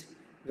envisaged,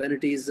 when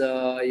it is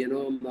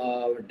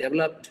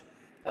developed,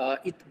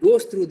 it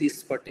goes through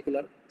this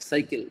particular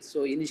cycle.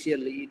 So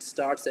initially it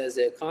starts as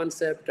a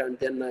concept, and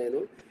then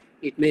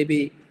it may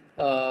be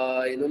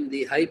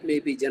the hype may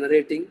be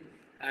generating,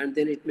 and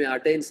then it may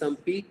attain some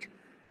peak,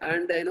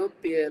 and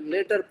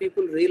later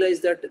people realize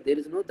that there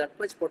is no that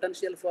much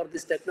potential for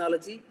this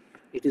technology.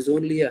 It is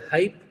only a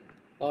hype,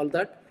 all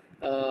that,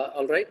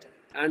 all right,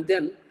 and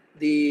then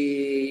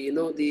the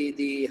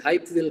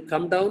hype will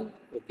come down,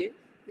 okay.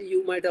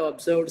 You might have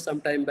observed some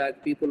time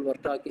back, people were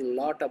talking a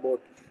lot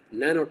about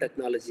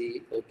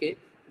nanotechnology, okay.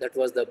 That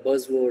was the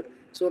buzzword.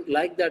 So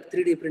like that,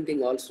 3D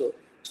printing also.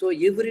 So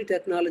every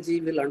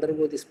technology will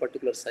undergo this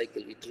particular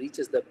cycle. It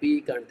reaches the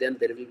peak, and then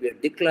there will be a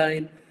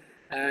decline.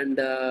 And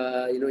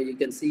you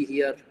can see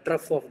here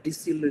trough of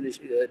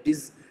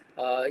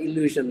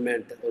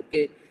disillusionment,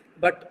 okay.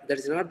 But that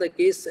is not the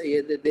case.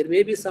 There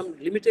may be some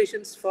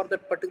limitations for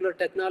that particular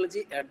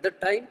technology at that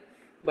time,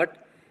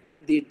 but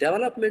the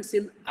developments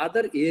in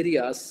other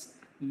areas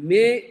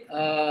may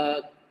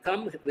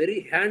come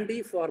very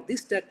handy for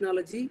this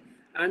technology,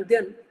 and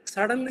then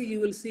suddenly you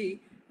will see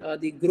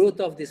the growth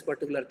of this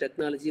particular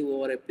technology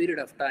over a period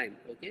of time,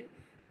 okay,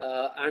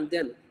 and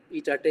then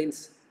it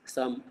attains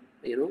some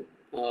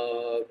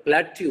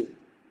plateau.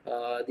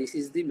 This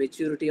is the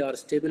maturity or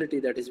stability.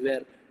 That is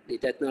where the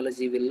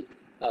technology will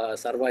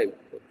survive,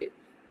 okay.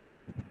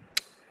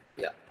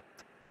 Yeah.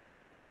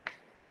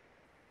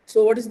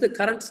 So what is the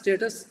current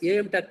status?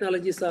 AM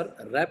technologies are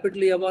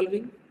rapidly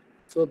evolving.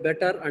 So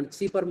better and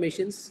cheaper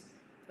machines.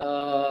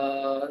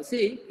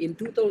 See, in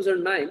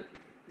 2009,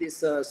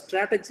 this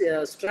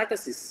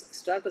Stratasys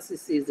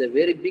is a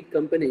very big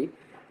company.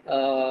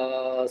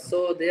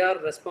 So they are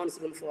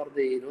responsible for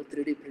the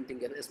 3D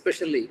printing, and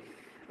especially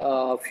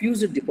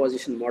fused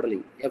deposition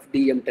modeling,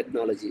 FDM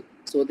technology.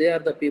 So they are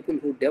the people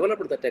who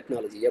developed the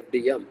technology,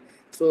 FDM.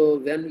 So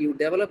when you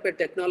develop a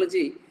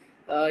technology,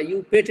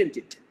 you patent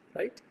it,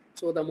 right?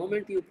 So the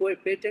moment you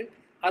patent,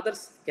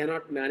 others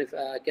cannot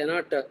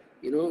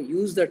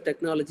use the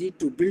technology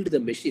to build the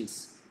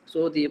machines.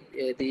 So the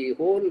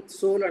whole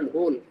soul and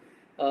whole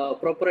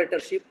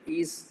proprietorship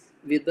is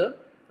with the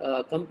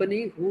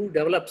company who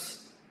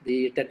develops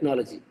the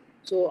technology.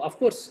 So of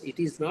course it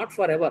is not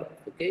forever,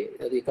 okay.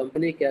 The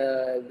company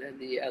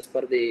as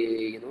per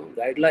the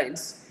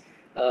guidelines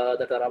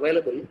that are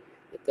available,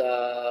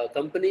 the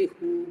company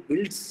who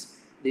builds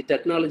the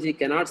technology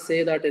cannot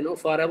say that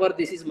forever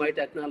this is my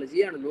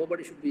technology and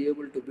nobody should be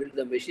able to build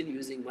the machine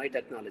using my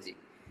technology.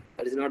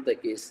 That is not the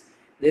case.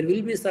 There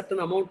will be a certain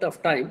amount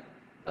of time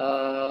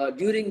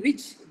during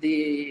which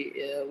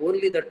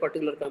only that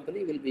particular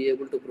company will be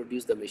able to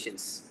produce the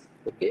machines,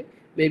 okay.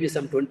 Maybe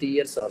some 20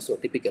 years or so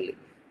typically.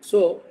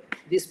 So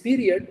this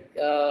period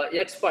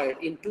expired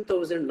in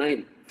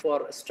 2009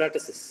 for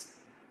Stratasys,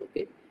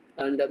 okay,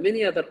 and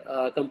many other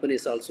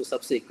companies also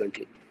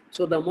subsequently.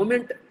 So the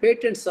moment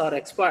patents are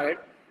expired,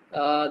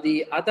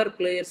 the other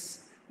players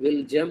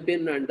will jump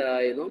in and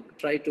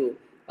try to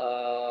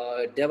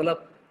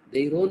develop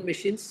their own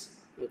machines,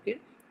 okay,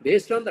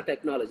 based on the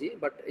technology.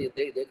 But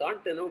they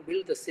can't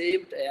build the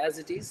same as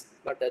it is,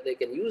 but they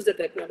can use the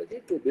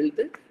technology to build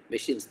the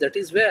machines. That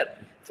is where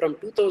from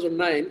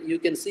 2009 you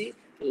can see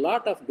a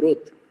lot of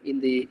growth in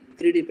the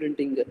 3D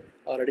printing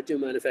or additive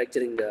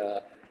manufacturing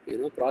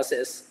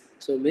process.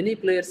 So many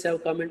players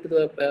have come into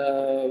the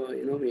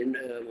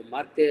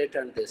market,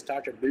 and they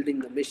started building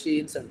the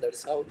machines, and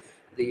that's how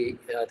the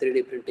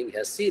 3D printing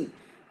has seen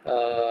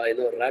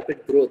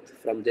rapid growth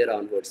from there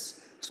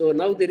onwards. So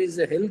now there is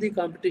a healthy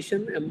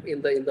competition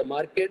in the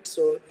market.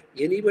 So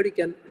anybody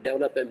can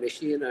develop a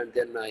machine and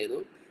then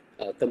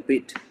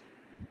compete.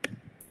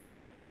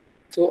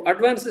 So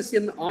advances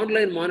in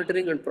online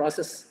monitoring and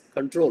process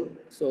control.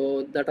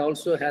 So that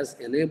also has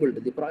enabled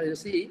the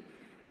privacy.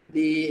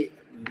 The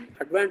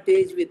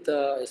advantage with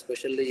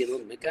especially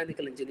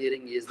mechanical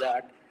engineering is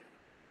that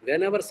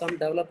whenever some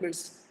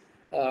developments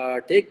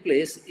take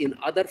place in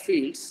other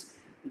fields,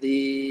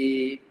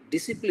 the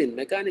discipline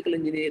mechanical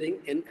engineering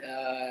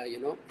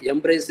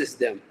embraces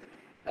them,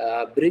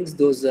 brings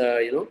those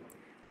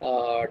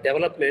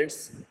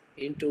developments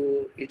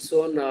into its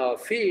own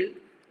field,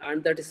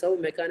 and that is how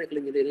mechanical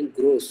engineering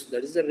grows.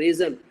 That is the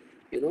reason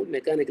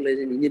mechanical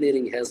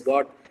engineering has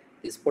got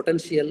this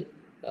potential.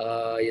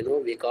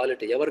 We call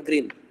it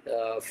evergreen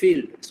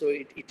field. So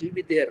it will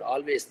be there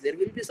always. There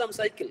will be some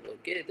cycle,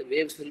 okay? The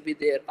waves will be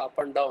there up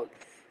and down.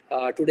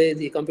 Today,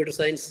 the computer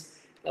science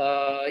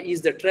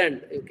is the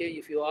trend, okay?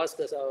 If you ask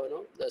us,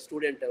 the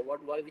student,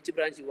 which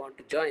branch you want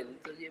to join,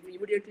 so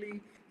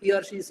immediately he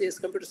or she says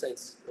computer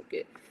science,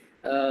 okay?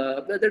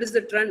 But that is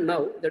the trend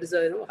now. That is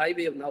a high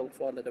wave now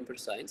for the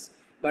computer science.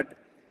 But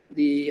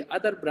the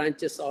other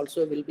branches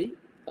also will be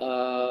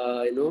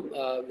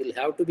will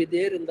have to be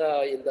there in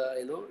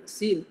the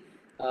scene.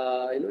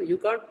 You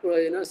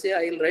can't say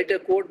I'll write a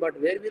code, but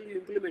where will you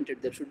implement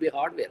it? There should be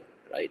hardware,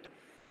 right?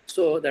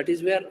 So that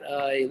is where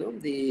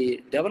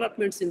the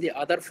developments in the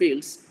other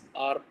fields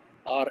are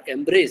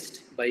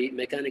embraced by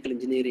mechanical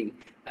engineering,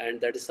 and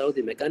that is how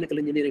the mechanical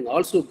engineering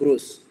also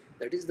grows.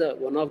 That is the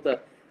one of the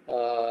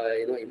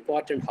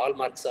important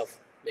hallmarks of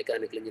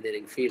mechanical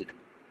engineering field.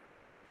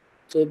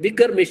 So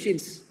bigger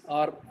machines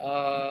are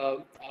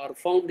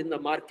found in the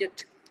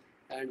market,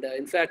 and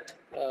in fact,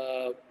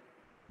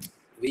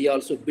 we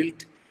also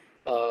built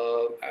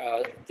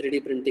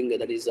 3D printing,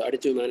 that is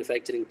additive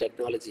manufacturing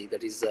technology,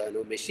 that is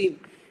machine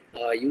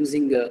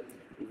using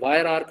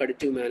wire arc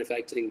additive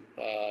manufacturing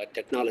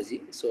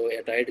technology. So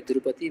at IIT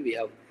Tirupati, we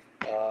have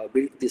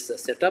built this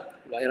setup,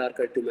 wire arc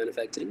additive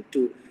manufacturing,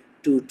 to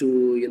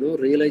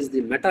realize the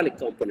metallic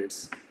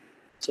components.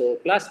 So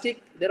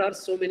plastic, there are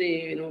so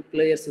many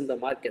players in the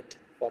market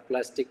for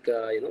plastic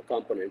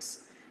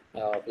components,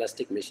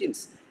 plastic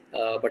machines.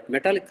 But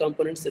metallic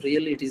components,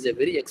 really it is a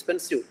very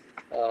expensive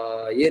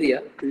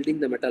area, building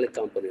the metallic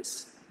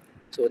components.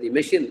 So the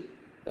machine,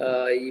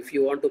 if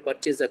you want to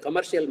purchase a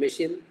commercial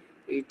machine,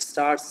 it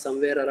starts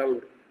somewhere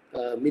around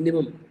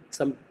minimum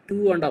some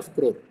 2.5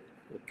 crore.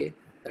 Okay,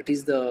 that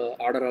is the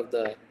order of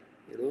the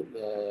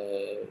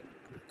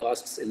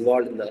costs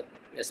involved in the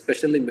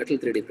especially metal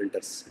 3D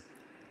printers.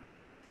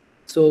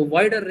 So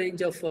wider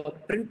range of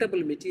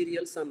printable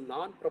materials and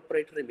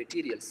non-proprietary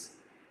materials.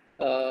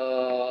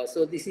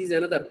 So this is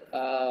another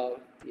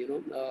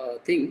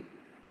thing.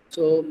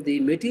 So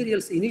the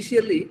materials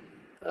initially,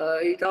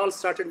 it all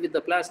started with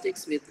the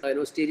plastics, with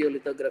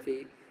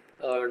stereolithography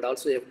and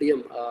also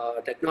FDM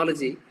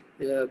technology.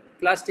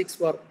 Plastics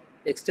were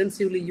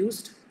extensively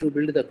used to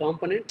build the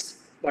components,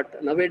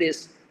 but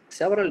nowadays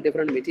several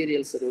different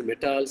materials,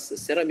 metals,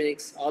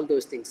 ceramics, all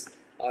those things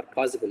are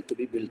possible to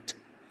be built.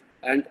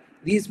 And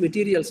these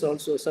materials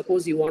also,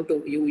 suppose you want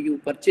to you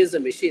purchase a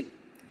machine,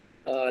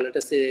 let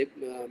us say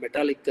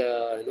metallic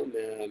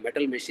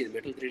metal machine,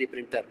 metal 3D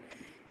printer.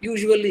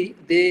 Usually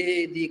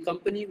the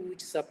company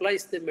which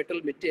supplies the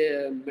metal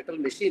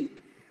machine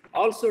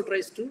also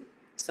tries to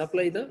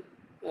supply the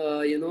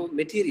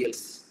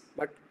materials.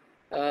 But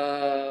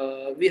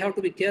we have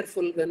to be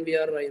careful when we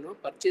are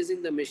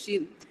purchasing the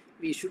machine.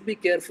 We should be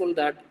careful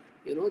that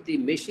the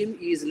machine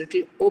is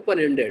little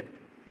open-ended.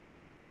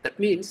 That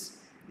means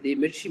the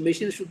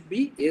machine should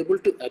be able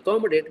to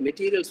accommodate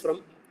materials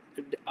from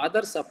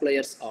other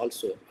suppliers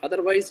also.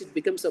 Otherwise, it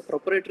becomes a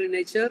proprietary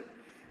nature,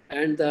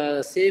 and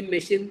the same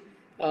machine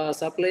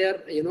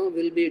supplier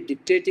will be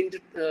dictating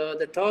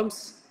the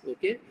terms.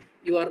 Okay,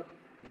 you are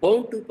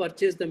bound to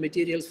purchase the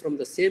materials from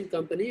the same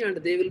company, and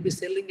they will be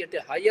selling at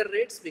a higher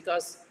rates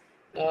because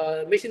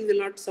machine will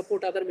not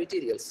support other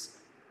materials.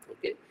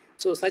 Okay,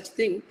 so such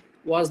thing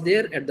was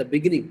there at the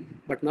beginning,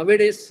 but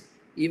nowadays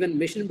even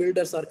machine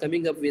builders are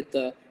coming up with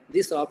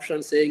this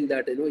option, saying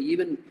that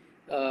even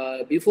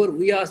before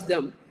we ask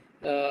them,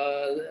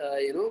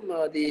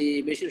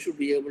 the machine should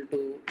be able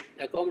to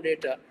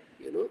accommodate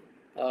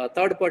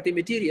third-party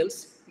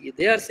materials.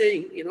 They are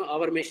saying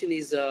our machine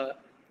is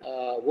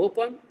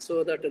open,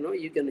 so that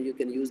you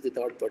can use the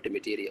third-party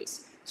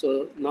materials.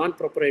 So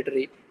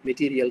non-proprietary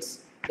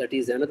materials That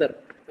is another,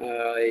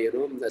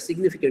 a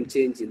significant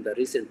change in the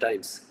recent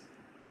times.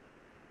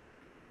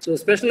 So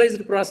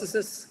specialized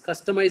processes,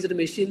 customized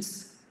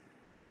machines,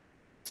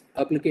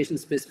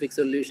 application-specific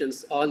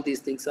solutions, all these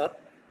things are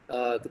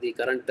the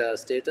current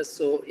status.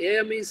 So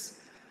AM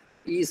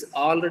is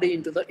already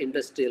into the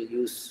industrial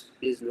use.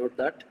 Please note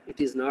that it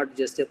is not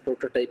just a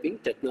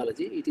prototyping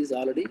technology. It is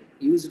already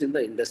used in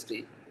the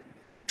industry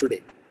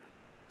today.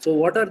 So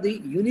what are the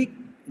unique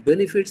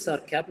benefits or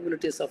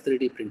capabilities of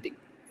 3D printing?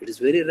 It is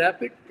very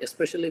rapid,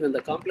 especially when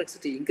the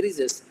complexity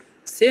increases.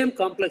 Same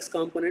complex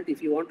component,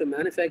 if you want to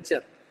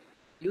manufacture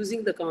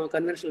using the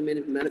conventional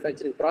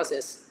manufacturing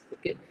process,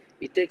 okay,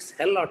 it takes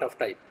hell lot of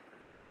time.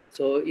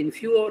 So in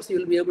few hours, you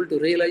will be able to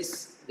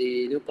realize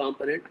the new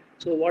component.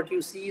 So what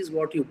you see is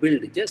what you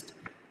build. Just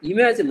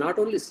imagine, not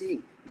only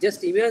seeing,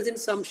 just imagine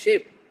some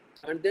shape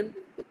and then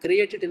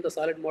create it in the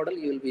solid model,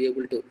 you will be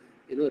able to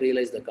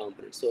realize the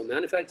component. So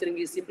manufacturing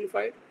is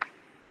simplified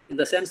in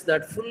the sense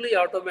that fully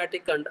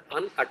automatic and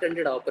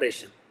unattended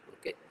operation.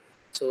 Okay,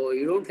 so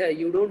you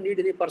don't need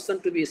any person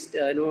to be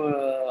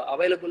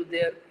available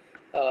there,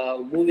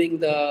 moving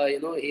the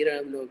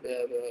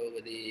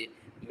the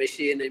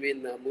machine. I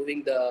mean,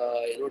 moving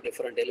the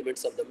different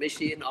elements of the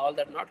machine. All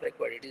that not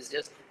required. It is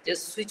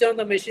just switch on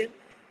the machine.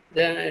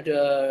 Then at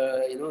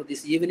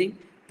this evening,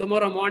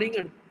 tomorrow morning,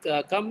 and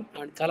come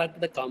and collect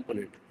the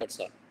component. That's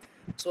all.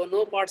 So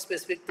no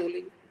part-specific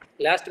tooling.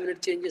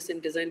 Last-minute changes in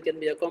design can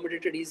be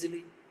accommodated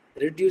easily.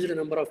 Reduced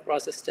number of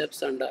process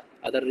steps and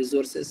other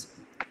resources.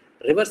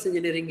 Reverse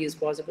engineering is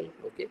possible.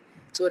 Okay.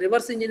 So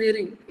reverse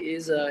engineering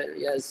is,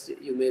 as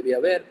you may be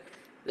aware,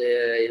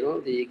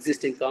 the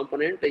existing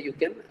component you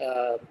can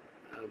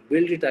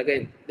build it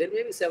again. There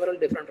may be several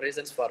different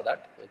reasons for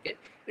that. Okay.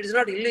 It is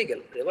not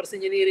illegal. Reverse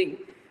engineering,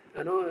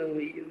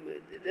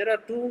 there are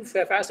two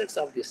facets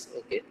of this.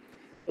 Okay.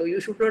 So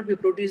you should not be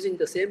producing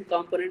the same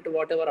component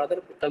whatever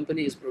other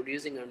company is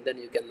producing, and then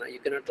you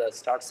cannot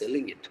start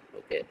selling it.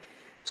 Okay,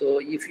 so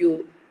if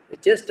you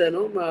just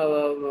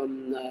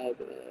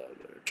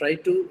try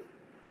to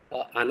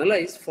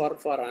analyze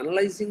for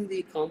analyzing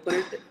the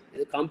component,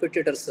 the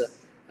competitor's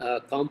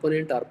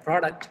component or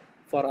product,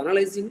 for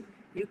analyzing,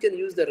 you can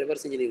use the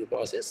reverse engineering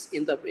process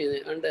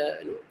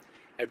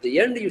at the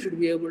end you should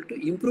be able to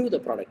improve the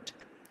product,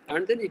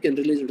 and then you can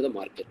release into the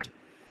market.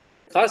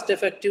 Cost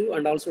effective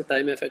and also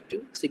time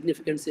effective,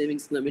 significant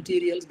savings in the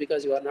materials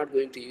because you are not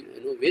going to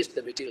waste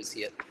the materials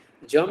here.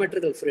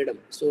 Geometrical freedom,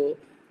 so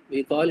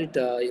we call it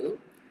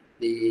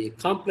the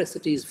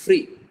complexity is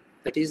free.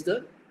 That is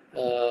the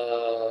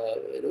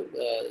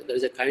there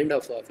is a kind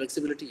of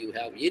flexibility you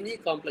have. Any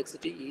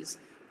complexity is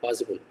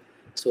possible.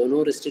 So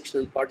no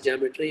restriction on part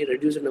geometry,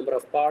 reduced number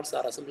of parts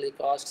or assembly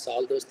costs,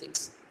 all those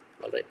things.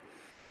 All right.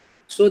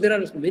 So there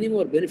are many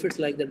more benefits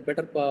like that,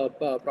 better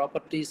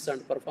properties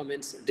and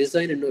performance,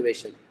 design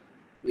innovation.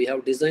 We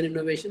have design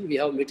innovation, we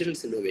have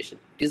materials innovation.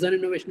 Design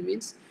innovation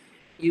means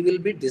you will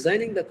be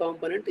designing the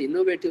component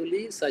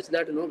innovatively such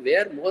that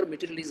where more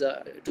material is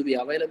to be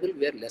available,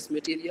 where less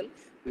material,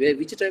 where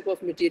which type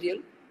of material,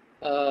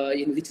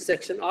 in which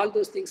section, all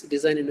those things,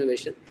 design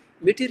innovation.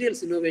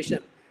 Materials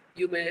innovation,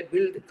 you may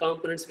build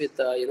components with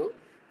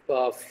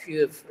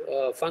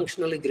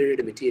functionally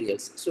graded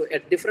materials. So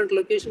at different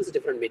locations,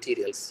 different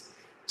materials.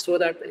 So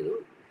that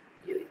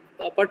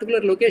a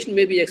particular location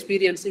may be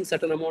experiencing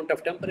certain amount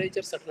of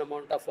temperature, certain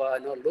amount of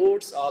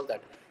loads, all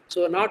that.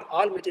 So not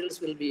all materials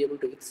will be able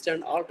to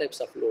withstand all types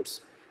of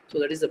loads. So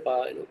that is the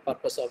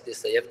purpose of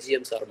this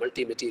FGMs or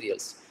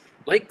multi-materials.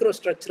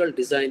 Microstructural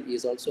design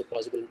is also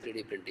possible in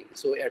 3D printing.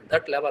 So at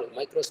that level,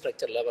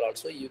 microstructure level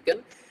also, you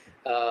can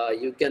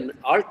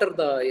alter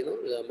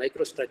the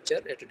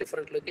microstructure at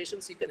different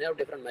locations. You can have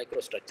different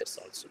microstructures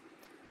also.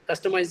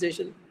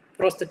 Customization.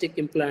 Prosthetic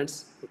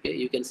implants. Okay,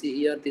 you can see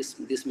here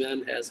this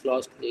man has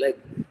lost leg.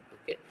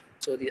 Okay,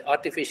 so the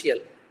artificial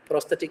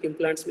prosthetic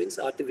implants means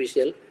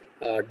artificial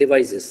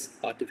devices,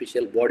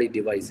 artificial body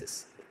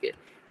devices. Okay,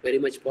 very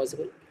much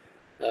possible.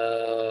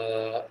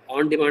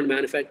 On-demand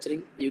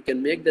manufacturing, you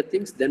can make the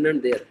things then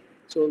and there.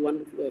 So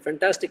one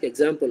fantastic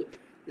example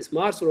is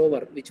Mars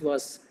rover, which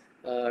was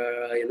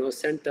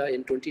sent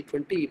in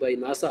 2020 by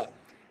NASA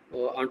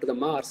onto the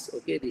Mars.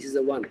 Okay, this is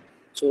the one.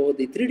 So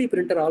the 3D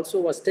printer also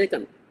was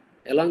taken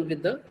along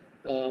with the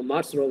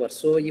Mars rover.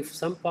 So if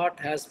some part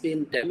has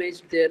been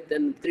damaged there,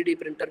 then 3D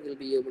printer will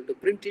be able to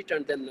print it,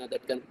 and then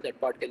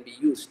that part can be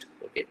used.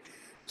 Okay,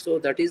 so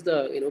that is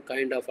the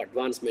kind of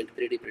advancement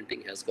 3D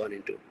printing has gone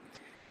into.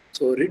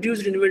 So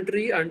reduced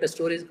inventory and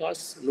storage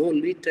costs, no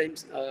lead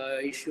times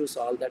issues,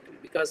 all that,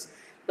 because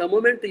the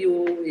moment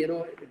you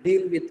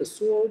deal with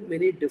so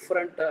many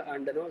different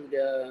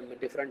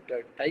different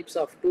types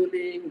of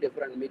tooling,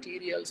 different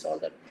materials, all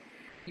that,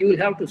 you will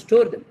have to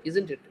store them,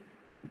 isn't it?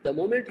 The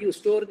moment you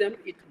store them,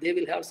 they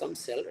will have some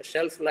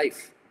shelf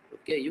life.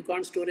 Okay, you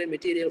can't store a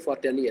material for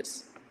 10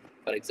 years,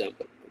 for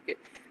example. Okay,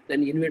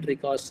 then inventory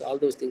costs, all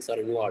those things are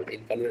involved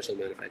in conventional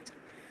manufacturing.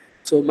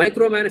 So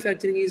micro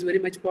manufacturing is very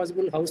much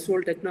possible.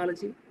 Household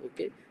technology.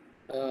 Okay,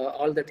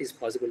 all that is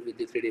possible with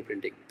the 3D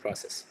printing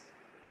process.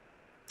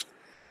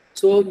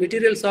 So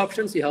materials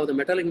options, you have the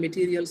metallic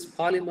materials,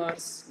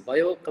 polymers,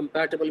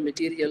 biocompatible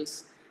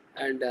materials,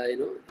 and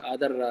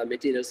other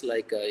materials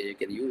like you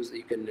can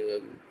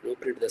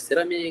print the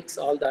ceramics,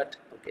 all that,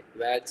 okay,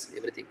 wax,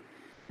 everything.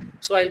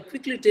 So I'll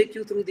quickly take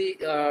you through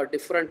the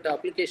different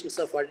applications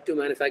of additive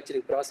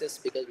manufacturing process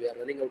because we are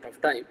running out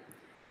of time.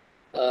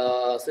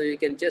 So you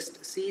can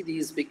just see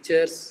these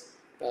pictures.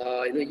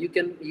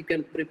 You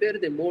can prepare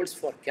the molds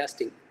for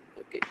casting,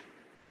 okay,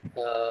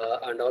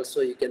 and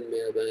also you can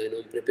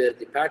prepare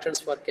the patterns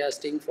for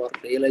casting, for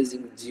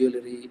realizing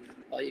jewelry,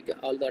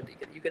 all that.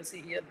 You can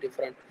see here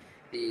different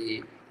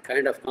the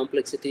kind of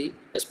complexity,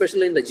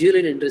 especially in the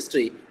jewelry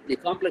industry. The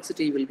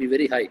complexity will be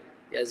very high,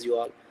 as you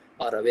all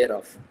are aware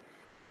of.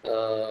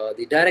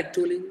 The direct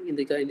tooling in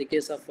the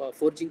case of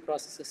forging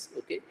processes,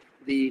 okay,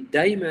 the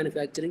die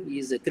manufacturing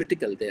is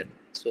critical there.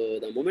 So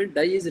the moment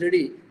die is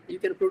ready, you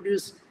can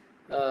produce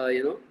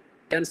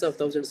tens of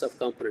thousands of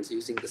components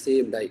using the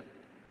same die.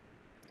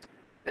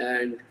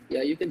 And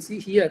yeah, you can see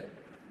here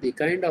the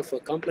kind of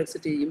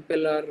complexity,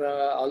 impeller,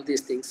 all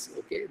these things,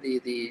 okay.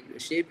 The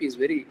shape is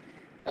very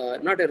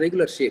not a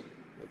regular shape,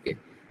 okay.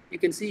 You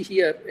can see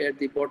here at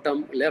the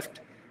bottom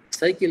left,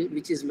 cycle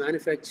which is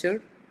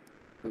manufactured,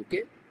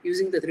 okay,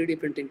 using the 3D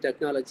printing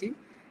technology,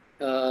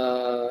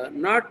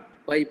 not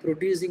by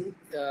producing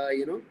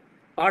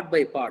part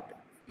by part,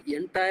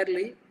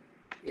 entirely,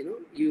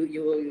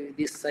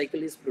 this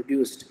cycle is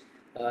produced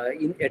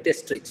at a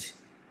stretch,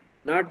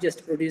 not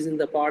just producing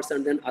the parts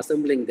and then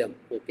assembling them,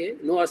 okay.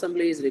 No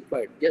assembly is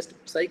required, just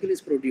cycle is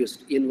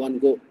produced in one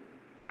go,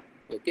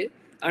 okay.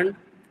 And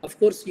of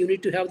course you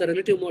need to have the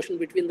relative motion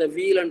between the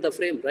wheel and the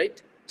frame,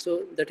 right?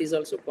 So that is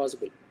also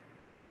possible.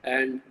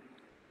 And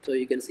so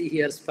you can see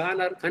here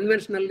spanner.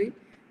 Conventionally,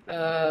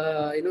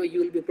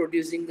 you will be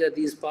producing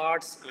these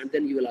parts and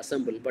then you will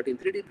assemble. But in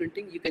 3D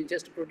printing, you can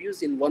just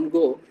produce in one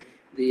go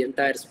the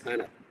entire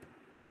spanner,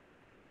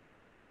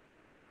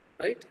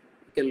 right?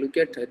 You can look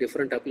at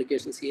different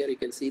applications here. You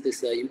can see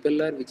this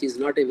impeller, which is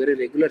not a very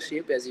regular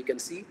shape, as you can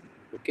see,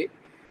 okay.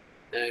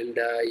 And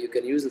you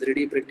can use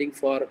 3D printing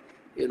for,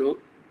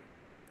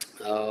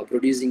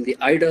 producing the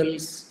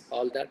idols,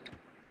 all that.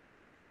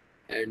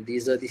 And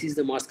this is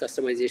the mass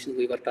customization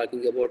we were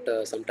talking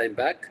about some time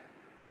back.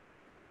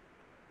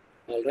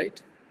 All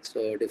right.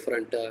 So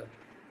different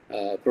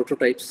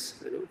prototypes,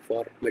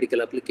 for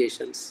medical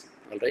applications.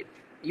 All right.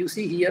 You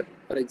see here,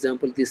 for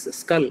example, this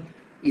skull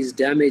is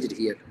damaged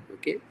here.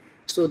 Okay.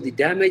 So the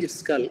damaged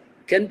skull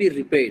can be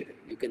repaired.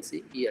 You can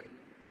see here.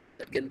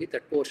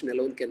 That portion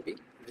alone can be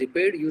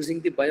repaired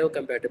using the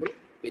biocompatible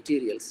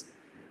materials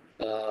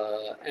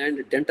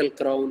and dental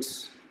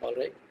crowns. All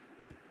right.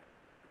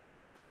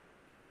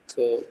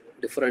 So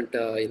different,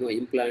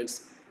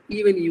 implants.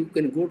 Even you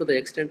can go to the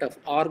extent of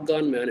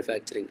organ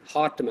manufacturing,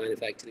 heart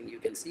manufacturing. You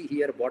can see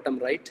here, bottom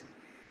right,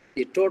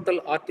 the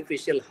total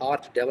artificial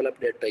heart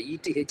developed at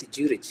ETH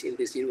Zurich in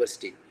this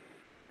university.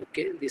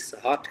 Okay, this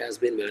heart has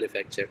been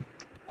manufactured,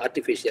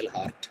 artificial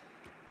heart.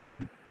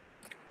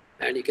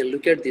 And you can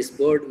look at this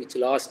bird which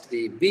lost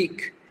the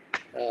beak,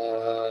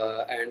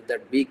 and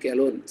that beak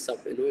alone,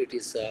 it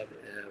is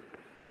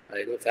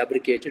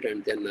fabricated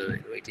and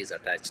then it is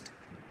attached.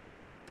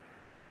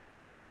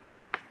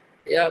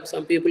 Yeah,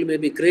 some people may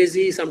be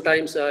crazy.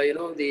 Sometimes,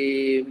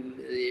 the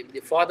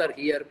father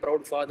here,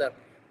 proud father,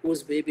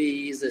 whose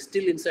baby is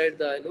still inside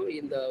the,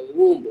 in the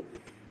womb,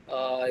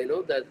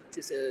 that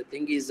this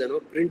thing is,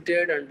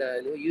 printed and,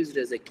 used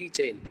as a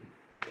keychain,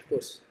 of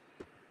course.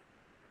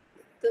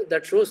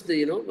 That shows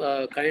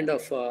the, kind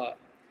of,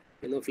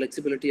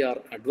 flexibility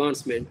or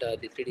advancement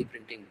the 3D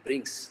printing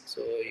brings.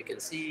 So you can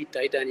see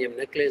titanium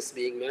necklace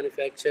being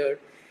manufactured,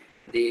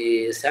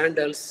 the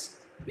sandals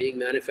being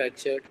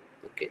manufactured,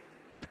 okay.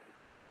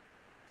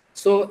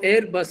 So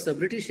Airbus,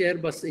 British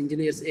Airbus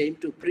engineers aim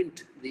to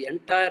print the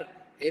entire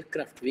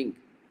aircraft wing,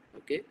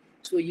 okay.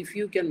 So if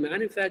you can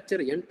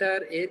manufacture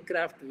entire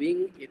aircraft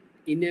wing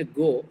in a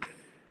go,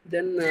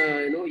 then,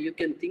 you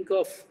can think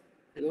of,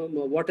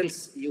 what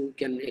else you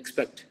can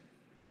expect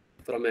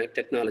from a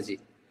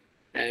technology.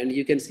 And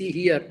you can see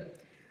here,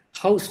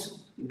 house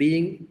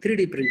being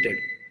 3D printed,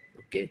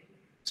 okay.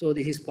 So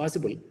this is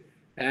possible.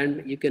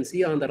 And you can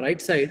see on the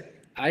right side,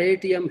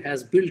 IITM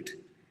has built,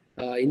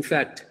 in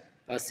fact,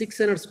 a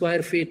 600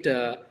 square feet,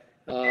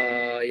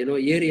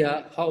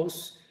 area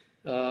house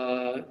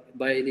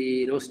by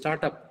the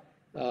startup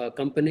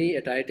company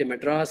at IIT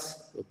Madras.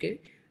 Okay,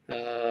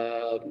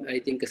 I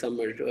think some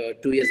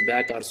 2 years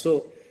back or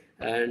so,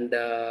 and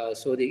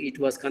so it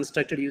was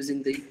constructed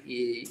using the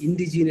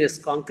indigenous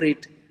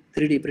concrete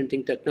 3D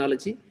printing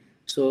technology.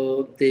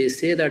 So they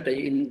say that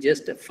in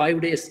just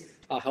 5 days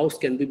a house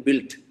can be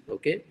built.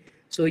 Okay,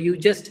 so you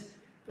just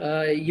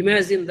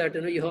imagine that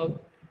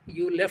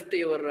you left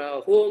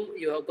your home,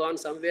 you have gone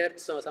somewhere,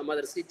 some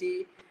other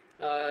city,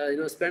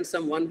 spent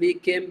some 1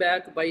 week, came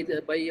back, by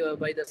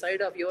the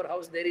side of your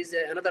house there is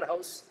another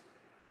house,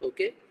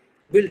 okay,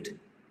 built.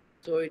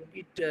 So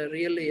it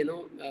really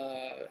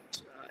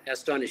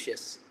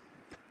astonishes.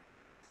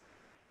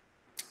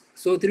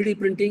 So 3D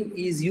printing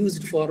is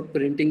used for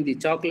printing the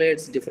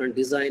chocolates, different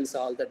designs,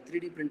 all that.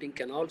 3D printing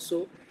can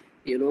also,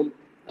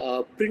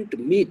 print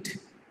meat.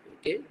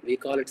 Okay, we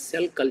call it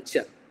cell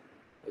culture.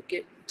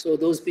 Okay, so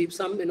those people,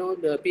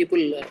 the people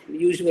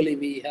usually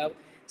we have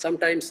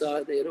sometimes,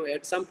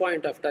 at some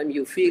point of time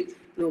you feel,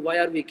 why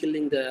are we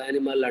killing the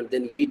animal and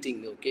then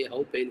eating? Okay,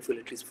 how painful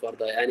it is for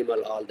the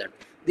animal, all that.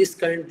 This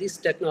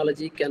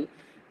technology can,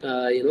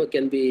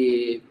 can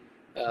be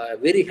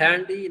very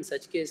handy in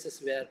such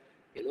cases where,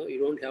 you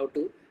don't have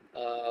to,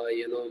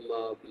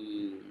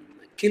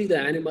 kill the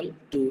animal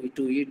to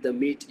eat the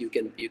meat. You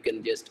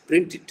can just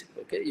print it.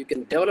 Okay, you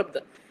can develop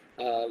the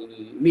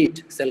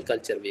meat cell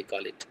culture, we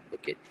call it.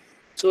 Okay,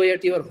 so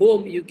at your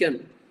home you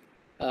can,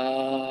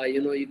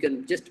 you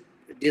can just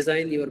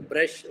design your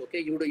brush.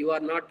 Okay, you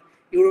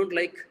don't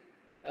like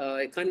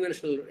a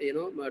conventional,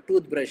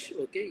 toothbrush.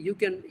 Okay, you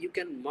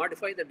can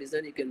modify the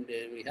design. You can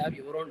have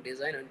your own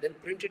design and then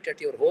print it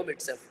at your home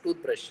itself,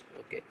 toothbrush.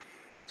 Okay,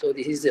 so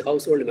this is a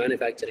household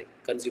manufacturing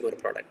consumer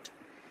product.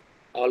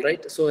 All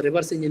right, so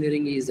reverse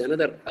engineering is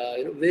another,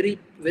 very,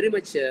 very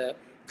much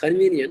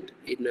convenient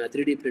in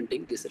 3D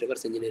printing. This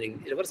reverse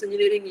engineering. Reverse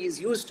engineering is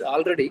used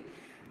already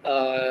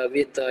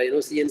with,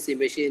 CNC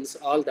machines,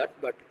 all that.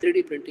 But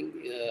 3D printing,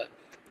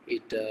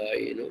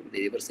 the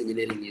reverse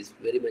engineering is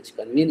very much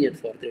convenient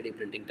for 3D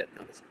printing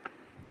technology.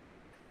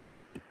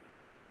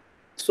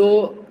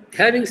 So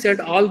having said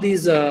all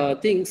these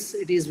things,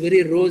 it is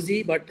very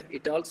rosy, but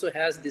it also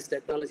has, this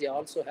technology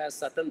also has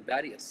certain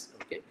barriers.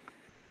 Okay.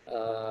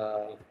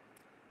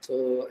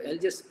 So I'll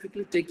just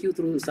quickly take you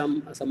through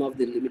some of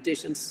the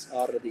limitations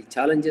or the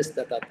challenges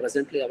that are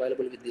presently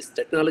available with this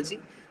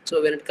technology.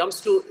 So when it comes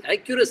to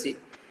accuracy,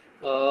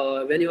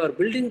 when you are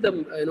building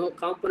the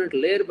component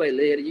layer by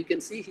layer, you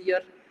can see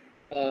here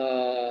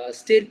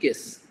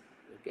staircase.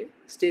 Okay,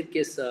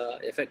 staircase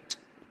effect.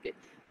 Okay,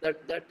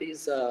 that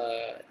is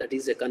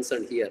a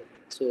concern here.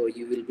 So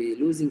you will be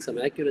losing some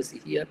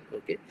accuracy here.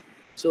 Okay,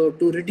 so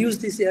to reduce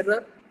this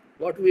error,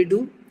 what we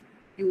do,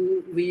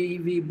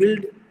 we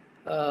build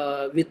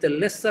with a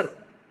lesser,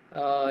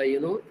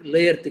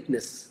 layer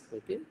thickness.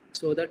 Okay,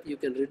 so that you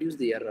can reduce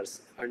the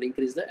errors and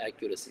increase the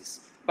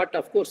accuracies. But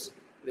of course,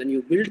 when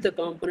you build the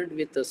component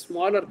with a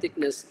smaller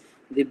thickness,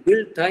 the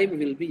build time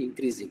will be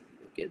increasing.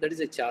 Okay, that is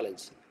a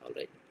challenge. All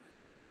right.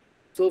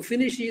 So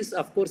finish is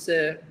of course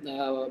a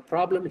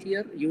problem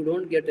here. You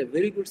don't get a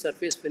very good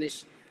surface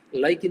finish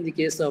like in the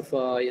case of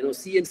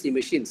CNC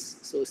machines.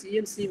 So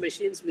CNC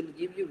machines will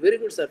give you very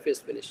good surface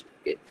finish.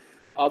 Okay,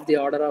 of the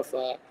order of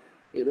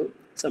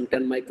some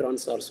 10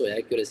 microns or so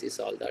accuracies,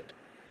 all that.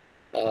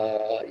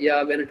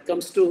 Yeah, when it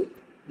comes to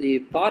the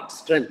part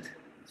strength,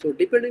 so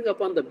depending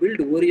upon the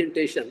build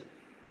orientation,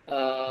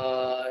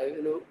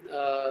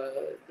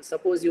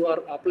 suppose you are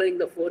applying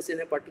the force in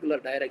a particular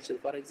direction.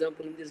 For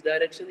example, in this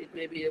direction, it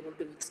may be able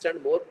to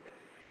withstand more,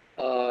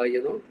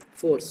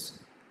 force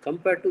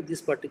compared to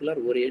this particular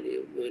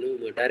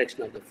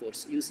direction of the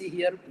force. You see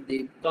here,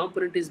 the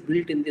component is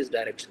built in this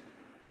direction.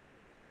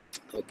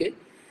 Okay.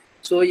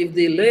 So if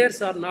the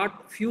layers are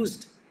not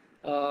fused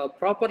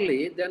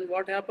properly, then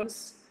what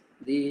happens?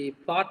 The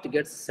part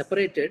gets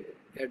separated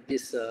at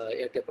this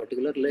at a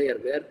particular layer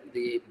where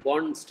the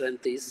bond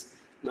strength is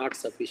not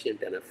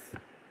sufficient enough.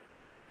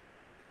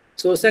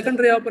 So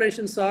secondary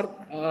operations are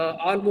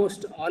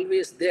almost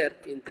always there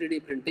in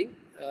 3D printing.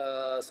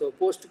 So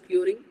post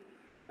curing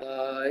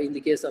in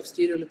the case of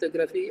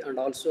stereolithography, and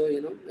also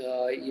even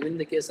in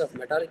the case of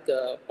metallic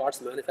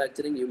parts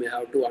manufacturing, you may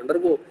have to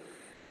undergo.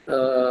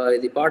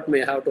 The part may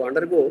have to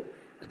undergo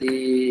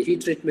the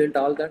heat treatment,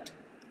 all that,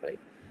 right?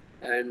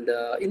 And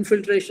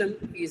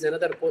infiltration is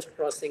another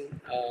post-processing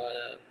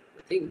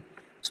thing.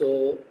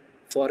 So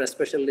for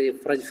especially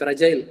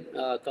fragile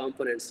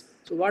components.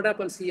 So what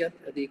happens here?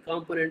 The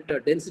component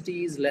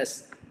density is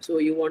less. So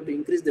you want to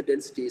increase the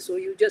density. So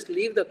you just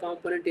leave the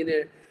component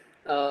in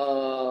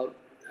a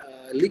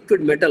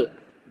liquid metal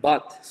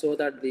bath so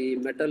that the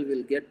metal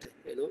will get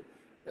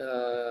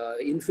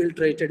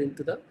infiltrated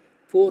into the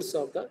pores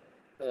of the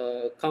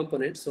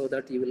component, so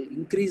that you will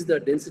increase the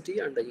density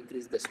and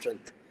increase the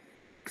strength.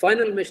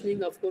 Final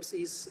machining, of course,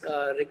 is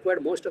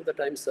required most of the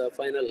times.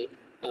 Final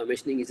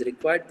machining is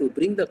required to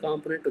bring the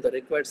component to the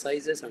required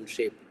sizes and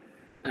shape,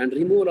 and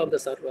removal of the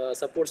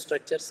support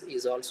structures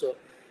is also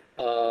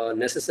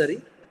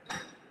necessary.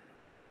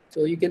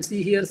 So you can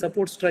see here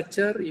support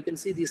structure. You can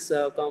see this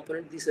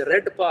component. This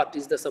red part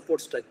is the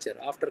support structure.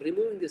 After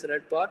removing this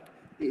red part,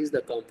 this is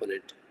the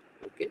component.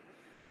 Okay.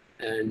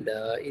 And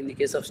in the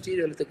case of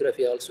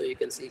stereolithography also, you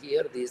can see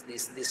here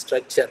this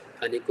structure,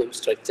 honeycomb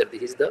structure.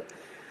 This is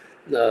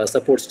the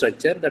support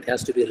structure that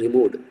has to be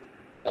removed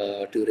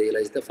to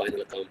realize the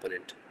final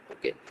component.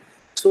 Okay.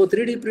 So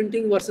 3D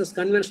printing versus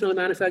conventional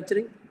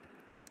manufacturing.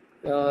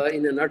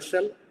 In a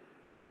nutshell,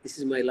 this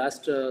is my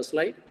last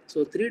slide.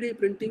 So 3D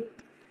printing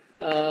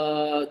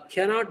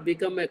cannot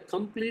become a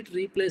complete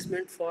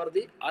replacement for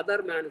the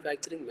other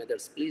manufacturing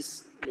methods.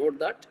 Please note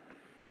that.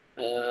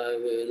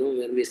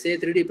 When we say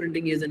 3D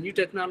printing is a new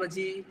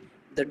technology,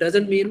 that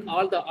doesn't mean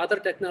all the other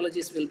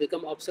technologies will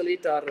become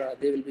obsolete or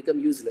they will become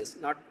useless.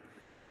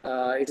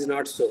 it is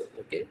not so.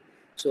 Okay,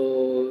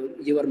 so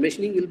your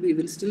machining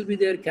will still be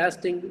there,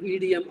 casting,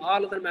 EDM,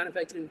 all other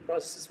manufacturing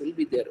processes will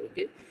be there.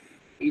 Okay,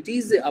 it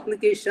is the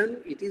application,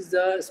 it is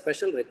the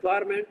special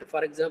requirement.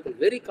 For example,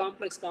 very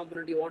complex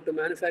component you want to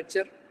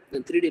manufacture,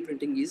 then 3D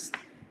printing is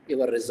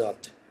your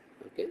resort.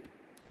 Okay,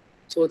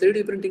 so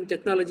 3D printing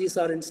technologies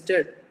are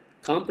instead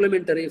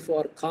complementary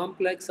for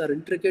complex or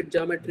intricate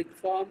geometric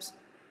forms,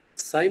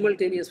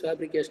 simultaneous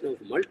fabrication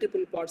of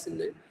multiple parts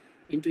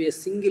into a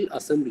single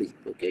assembly.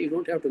 Okay, you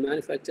don't have to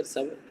manufacture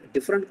several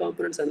different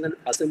components and then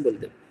assemble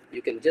them.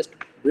 You can just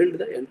build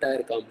the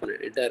entire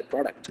component, entire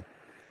product.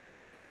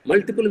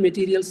 Multiple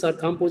materials or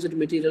composite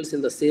materials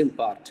in the same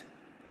part.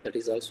 That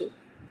is also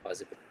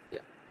possible. Yeah.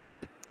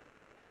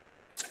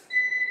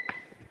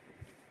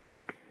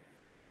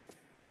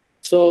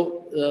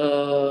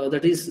 So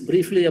that is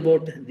briefly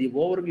about the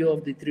overview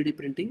of the 3D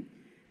printing.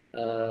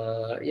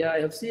 Yeah,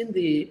 I have seen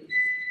the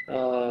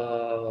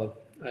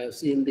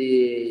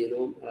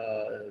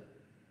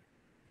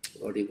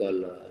what do you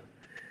call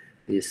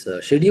this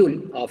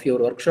schedule of your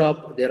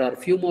workshop. There are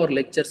few more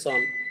lectures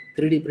on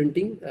 3D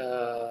printing.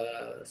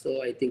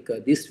 So I think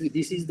this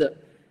is the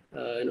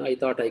I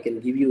thought I can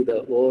give you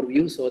the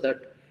overview so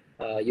that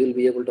you'll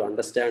be able to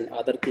understand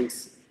other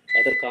things,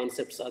 other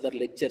concepts, other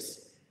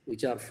lectures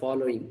which are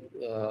following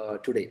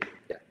today.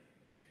 Yeah.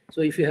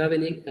 So if you have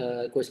any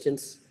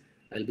questions,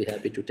 I'll be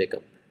happy to take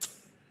up.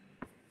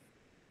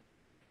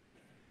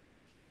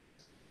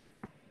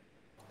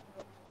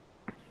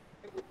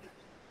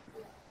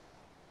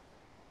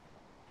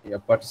 Yeah,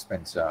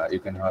 participants, you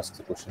can ask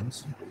the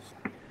questions.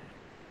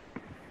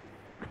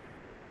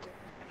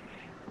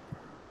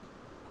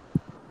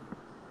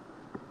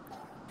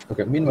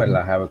 Okay, meanwhile,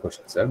 I have a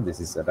question, sir. This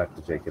is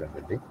Dr. Jaikiran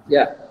Reddy.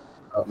 Yeah.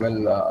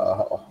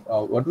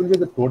 What will be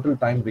the total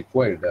time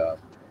required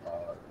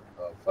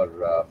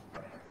for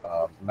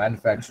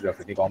manufacture of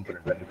any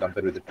component when you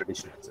compare with the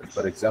traditional?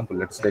 For example,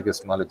 let's take a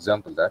small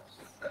example that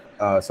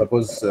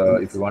suppose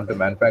if you want to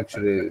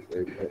manufacture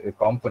a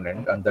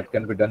component and that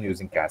can be done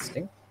using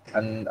casting,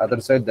 and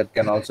other side that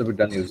can also be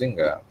done using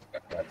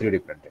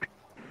 3D printing.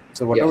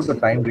 So whatever the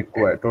time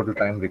required, total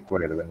time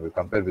required when we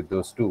compare with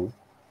those two,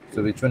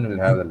 so which one will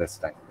have the less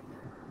time?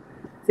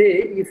 See,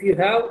 if you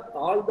have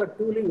all the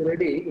tooling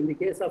ready, in the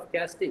case of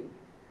casting,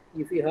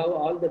 if you have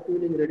all the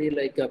tooling ready,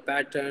 like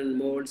pattern,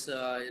 molds,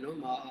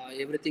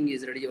 everything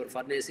is ready, your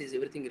furnace is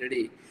everything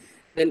ready,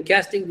 then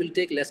casting will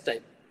take less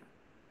time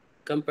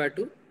compared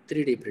to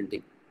 3D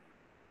printing.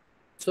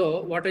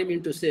 So what I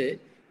mean to say,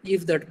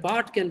 if that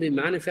part can be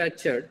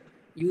manufactured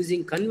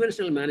using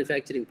conventional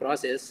manufacturing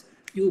process,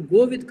 you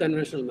go with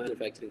conventional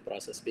manufacturing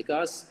process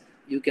because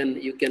you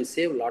can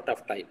save a lot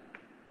of time.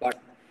 But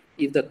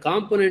if the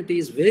component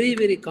is very,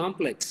 very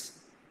complex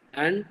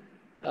and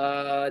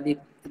the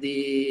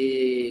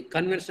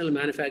conventional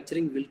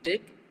manufacturing will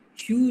take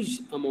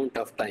huge amount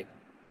of time,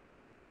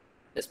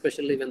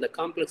 especially when the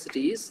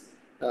complexity is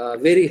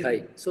very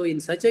high. So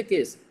in such a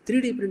case,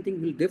 3D printing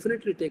will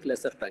definitely take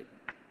lesser time.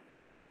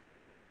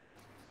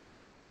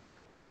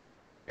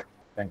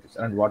 Thank you,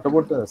 sir. And what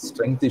about the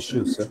strength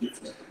issues, sir?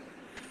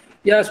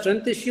 Yeah,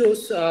 strength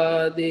issues,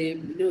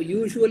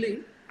 usually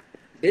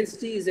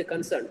density is a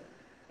concern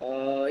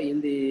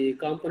in the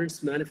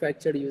components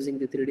manufactured using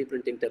the 3D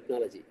printing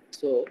technology.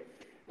 So,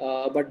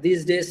 but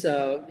these days,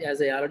 as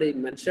I already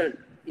mentioned,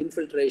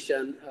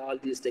 infiltration, all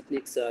these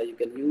techniques you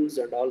can use,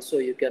 and also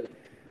you can,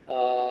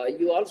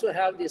 you also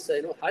have this,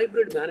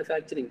 hybrid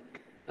manufacturing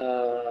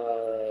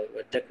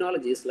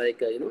technologies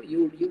like,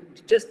 you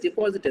just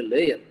deposit a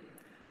layer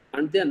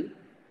and then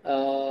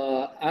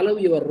allow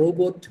your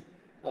robot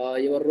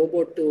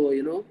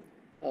to,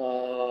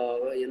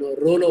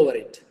 roll over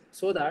it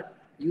so that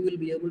you will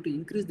be able to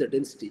increase the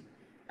density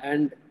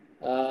and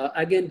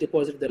again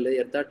deposit the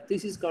layer.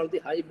 This is called the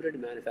hybrid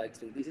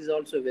manufacturing. This is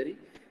also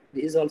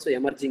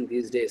emerging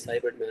these days,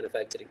 hybrid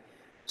manufacturing.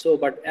 So,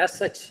 but as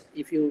such,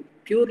 if you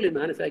purely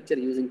manufacture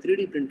using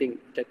 3D printing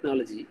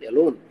technology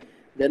alone,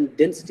 then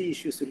density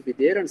issues will be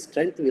there and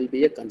strength will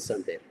be a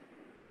concern there.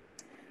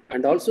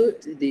 And also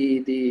it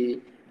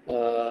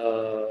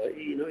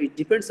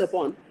depends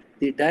upon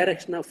the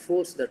direction of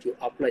force that you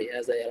apply,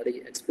 as I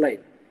already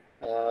explained.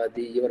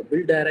 Your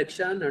build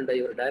direction and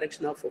your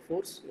direction of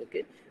force,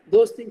 okay,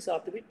 those things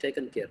have to be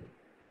taken care of.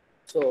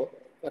 So,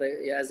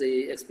 as I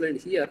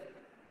explained here,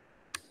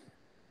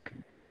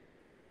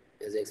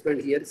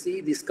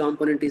 see, this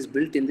component is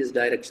built in this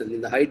direction,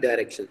 in the height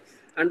direction,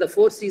 and the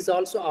force is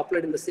also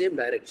applied in the same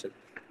direction.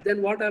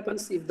 Then what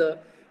happens if the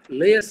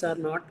layers are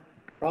not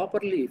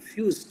properly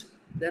fused?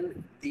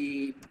 Then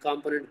the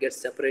component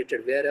gets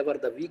separated wherever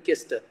the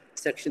weakest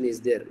section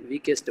is there,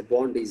 weakest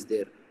bond is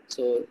there.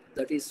 So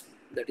that is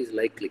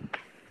likely.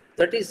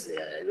 That is,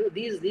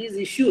 these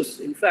issues,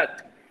 in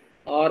fact,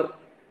 are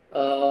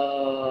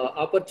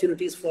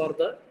opportunities for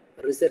the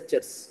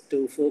researchers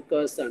to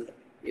focus and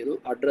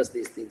address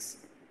these things.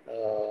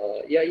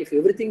 Yeah, if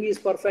everything is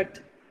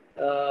perfect,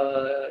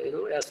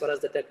 as far as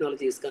the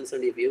technology is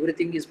concerned, if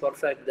everything is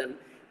perfect, then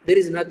there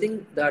is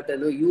nothing that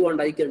you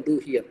and I can do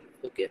here.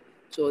 Okay,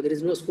 so there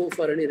is no scope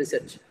for any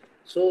research.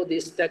 So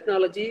this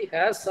technology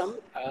has some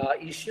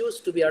issues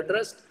to be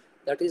addressed.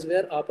 That is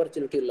where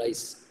opportunity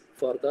lies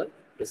for the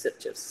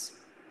researchers.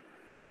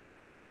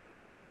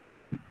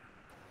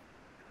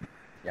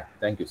 Yeah,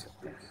 thank you, sir.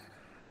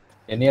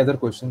 Any other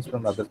questions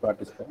from other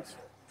participants?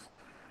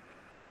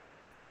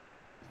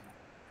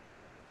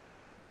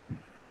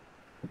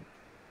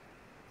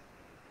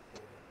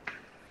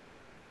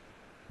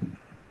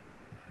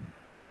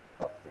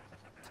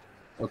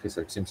 Okay,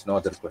 sir. It seems no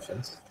other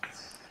questions.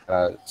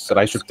 Sir,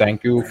 I should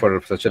thank you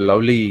for such a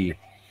lovely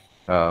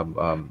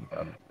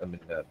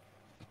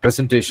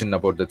presentation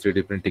about the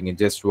 3D printing. In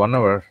just 1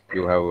 hour,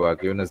 you have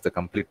given us the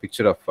complete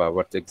picture of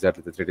what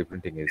exactly the 3D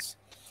printing is.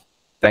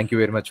 Thank you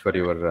very much for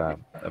your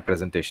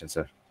presentation,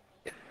 sir.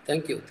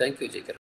 Thank you, Jikar.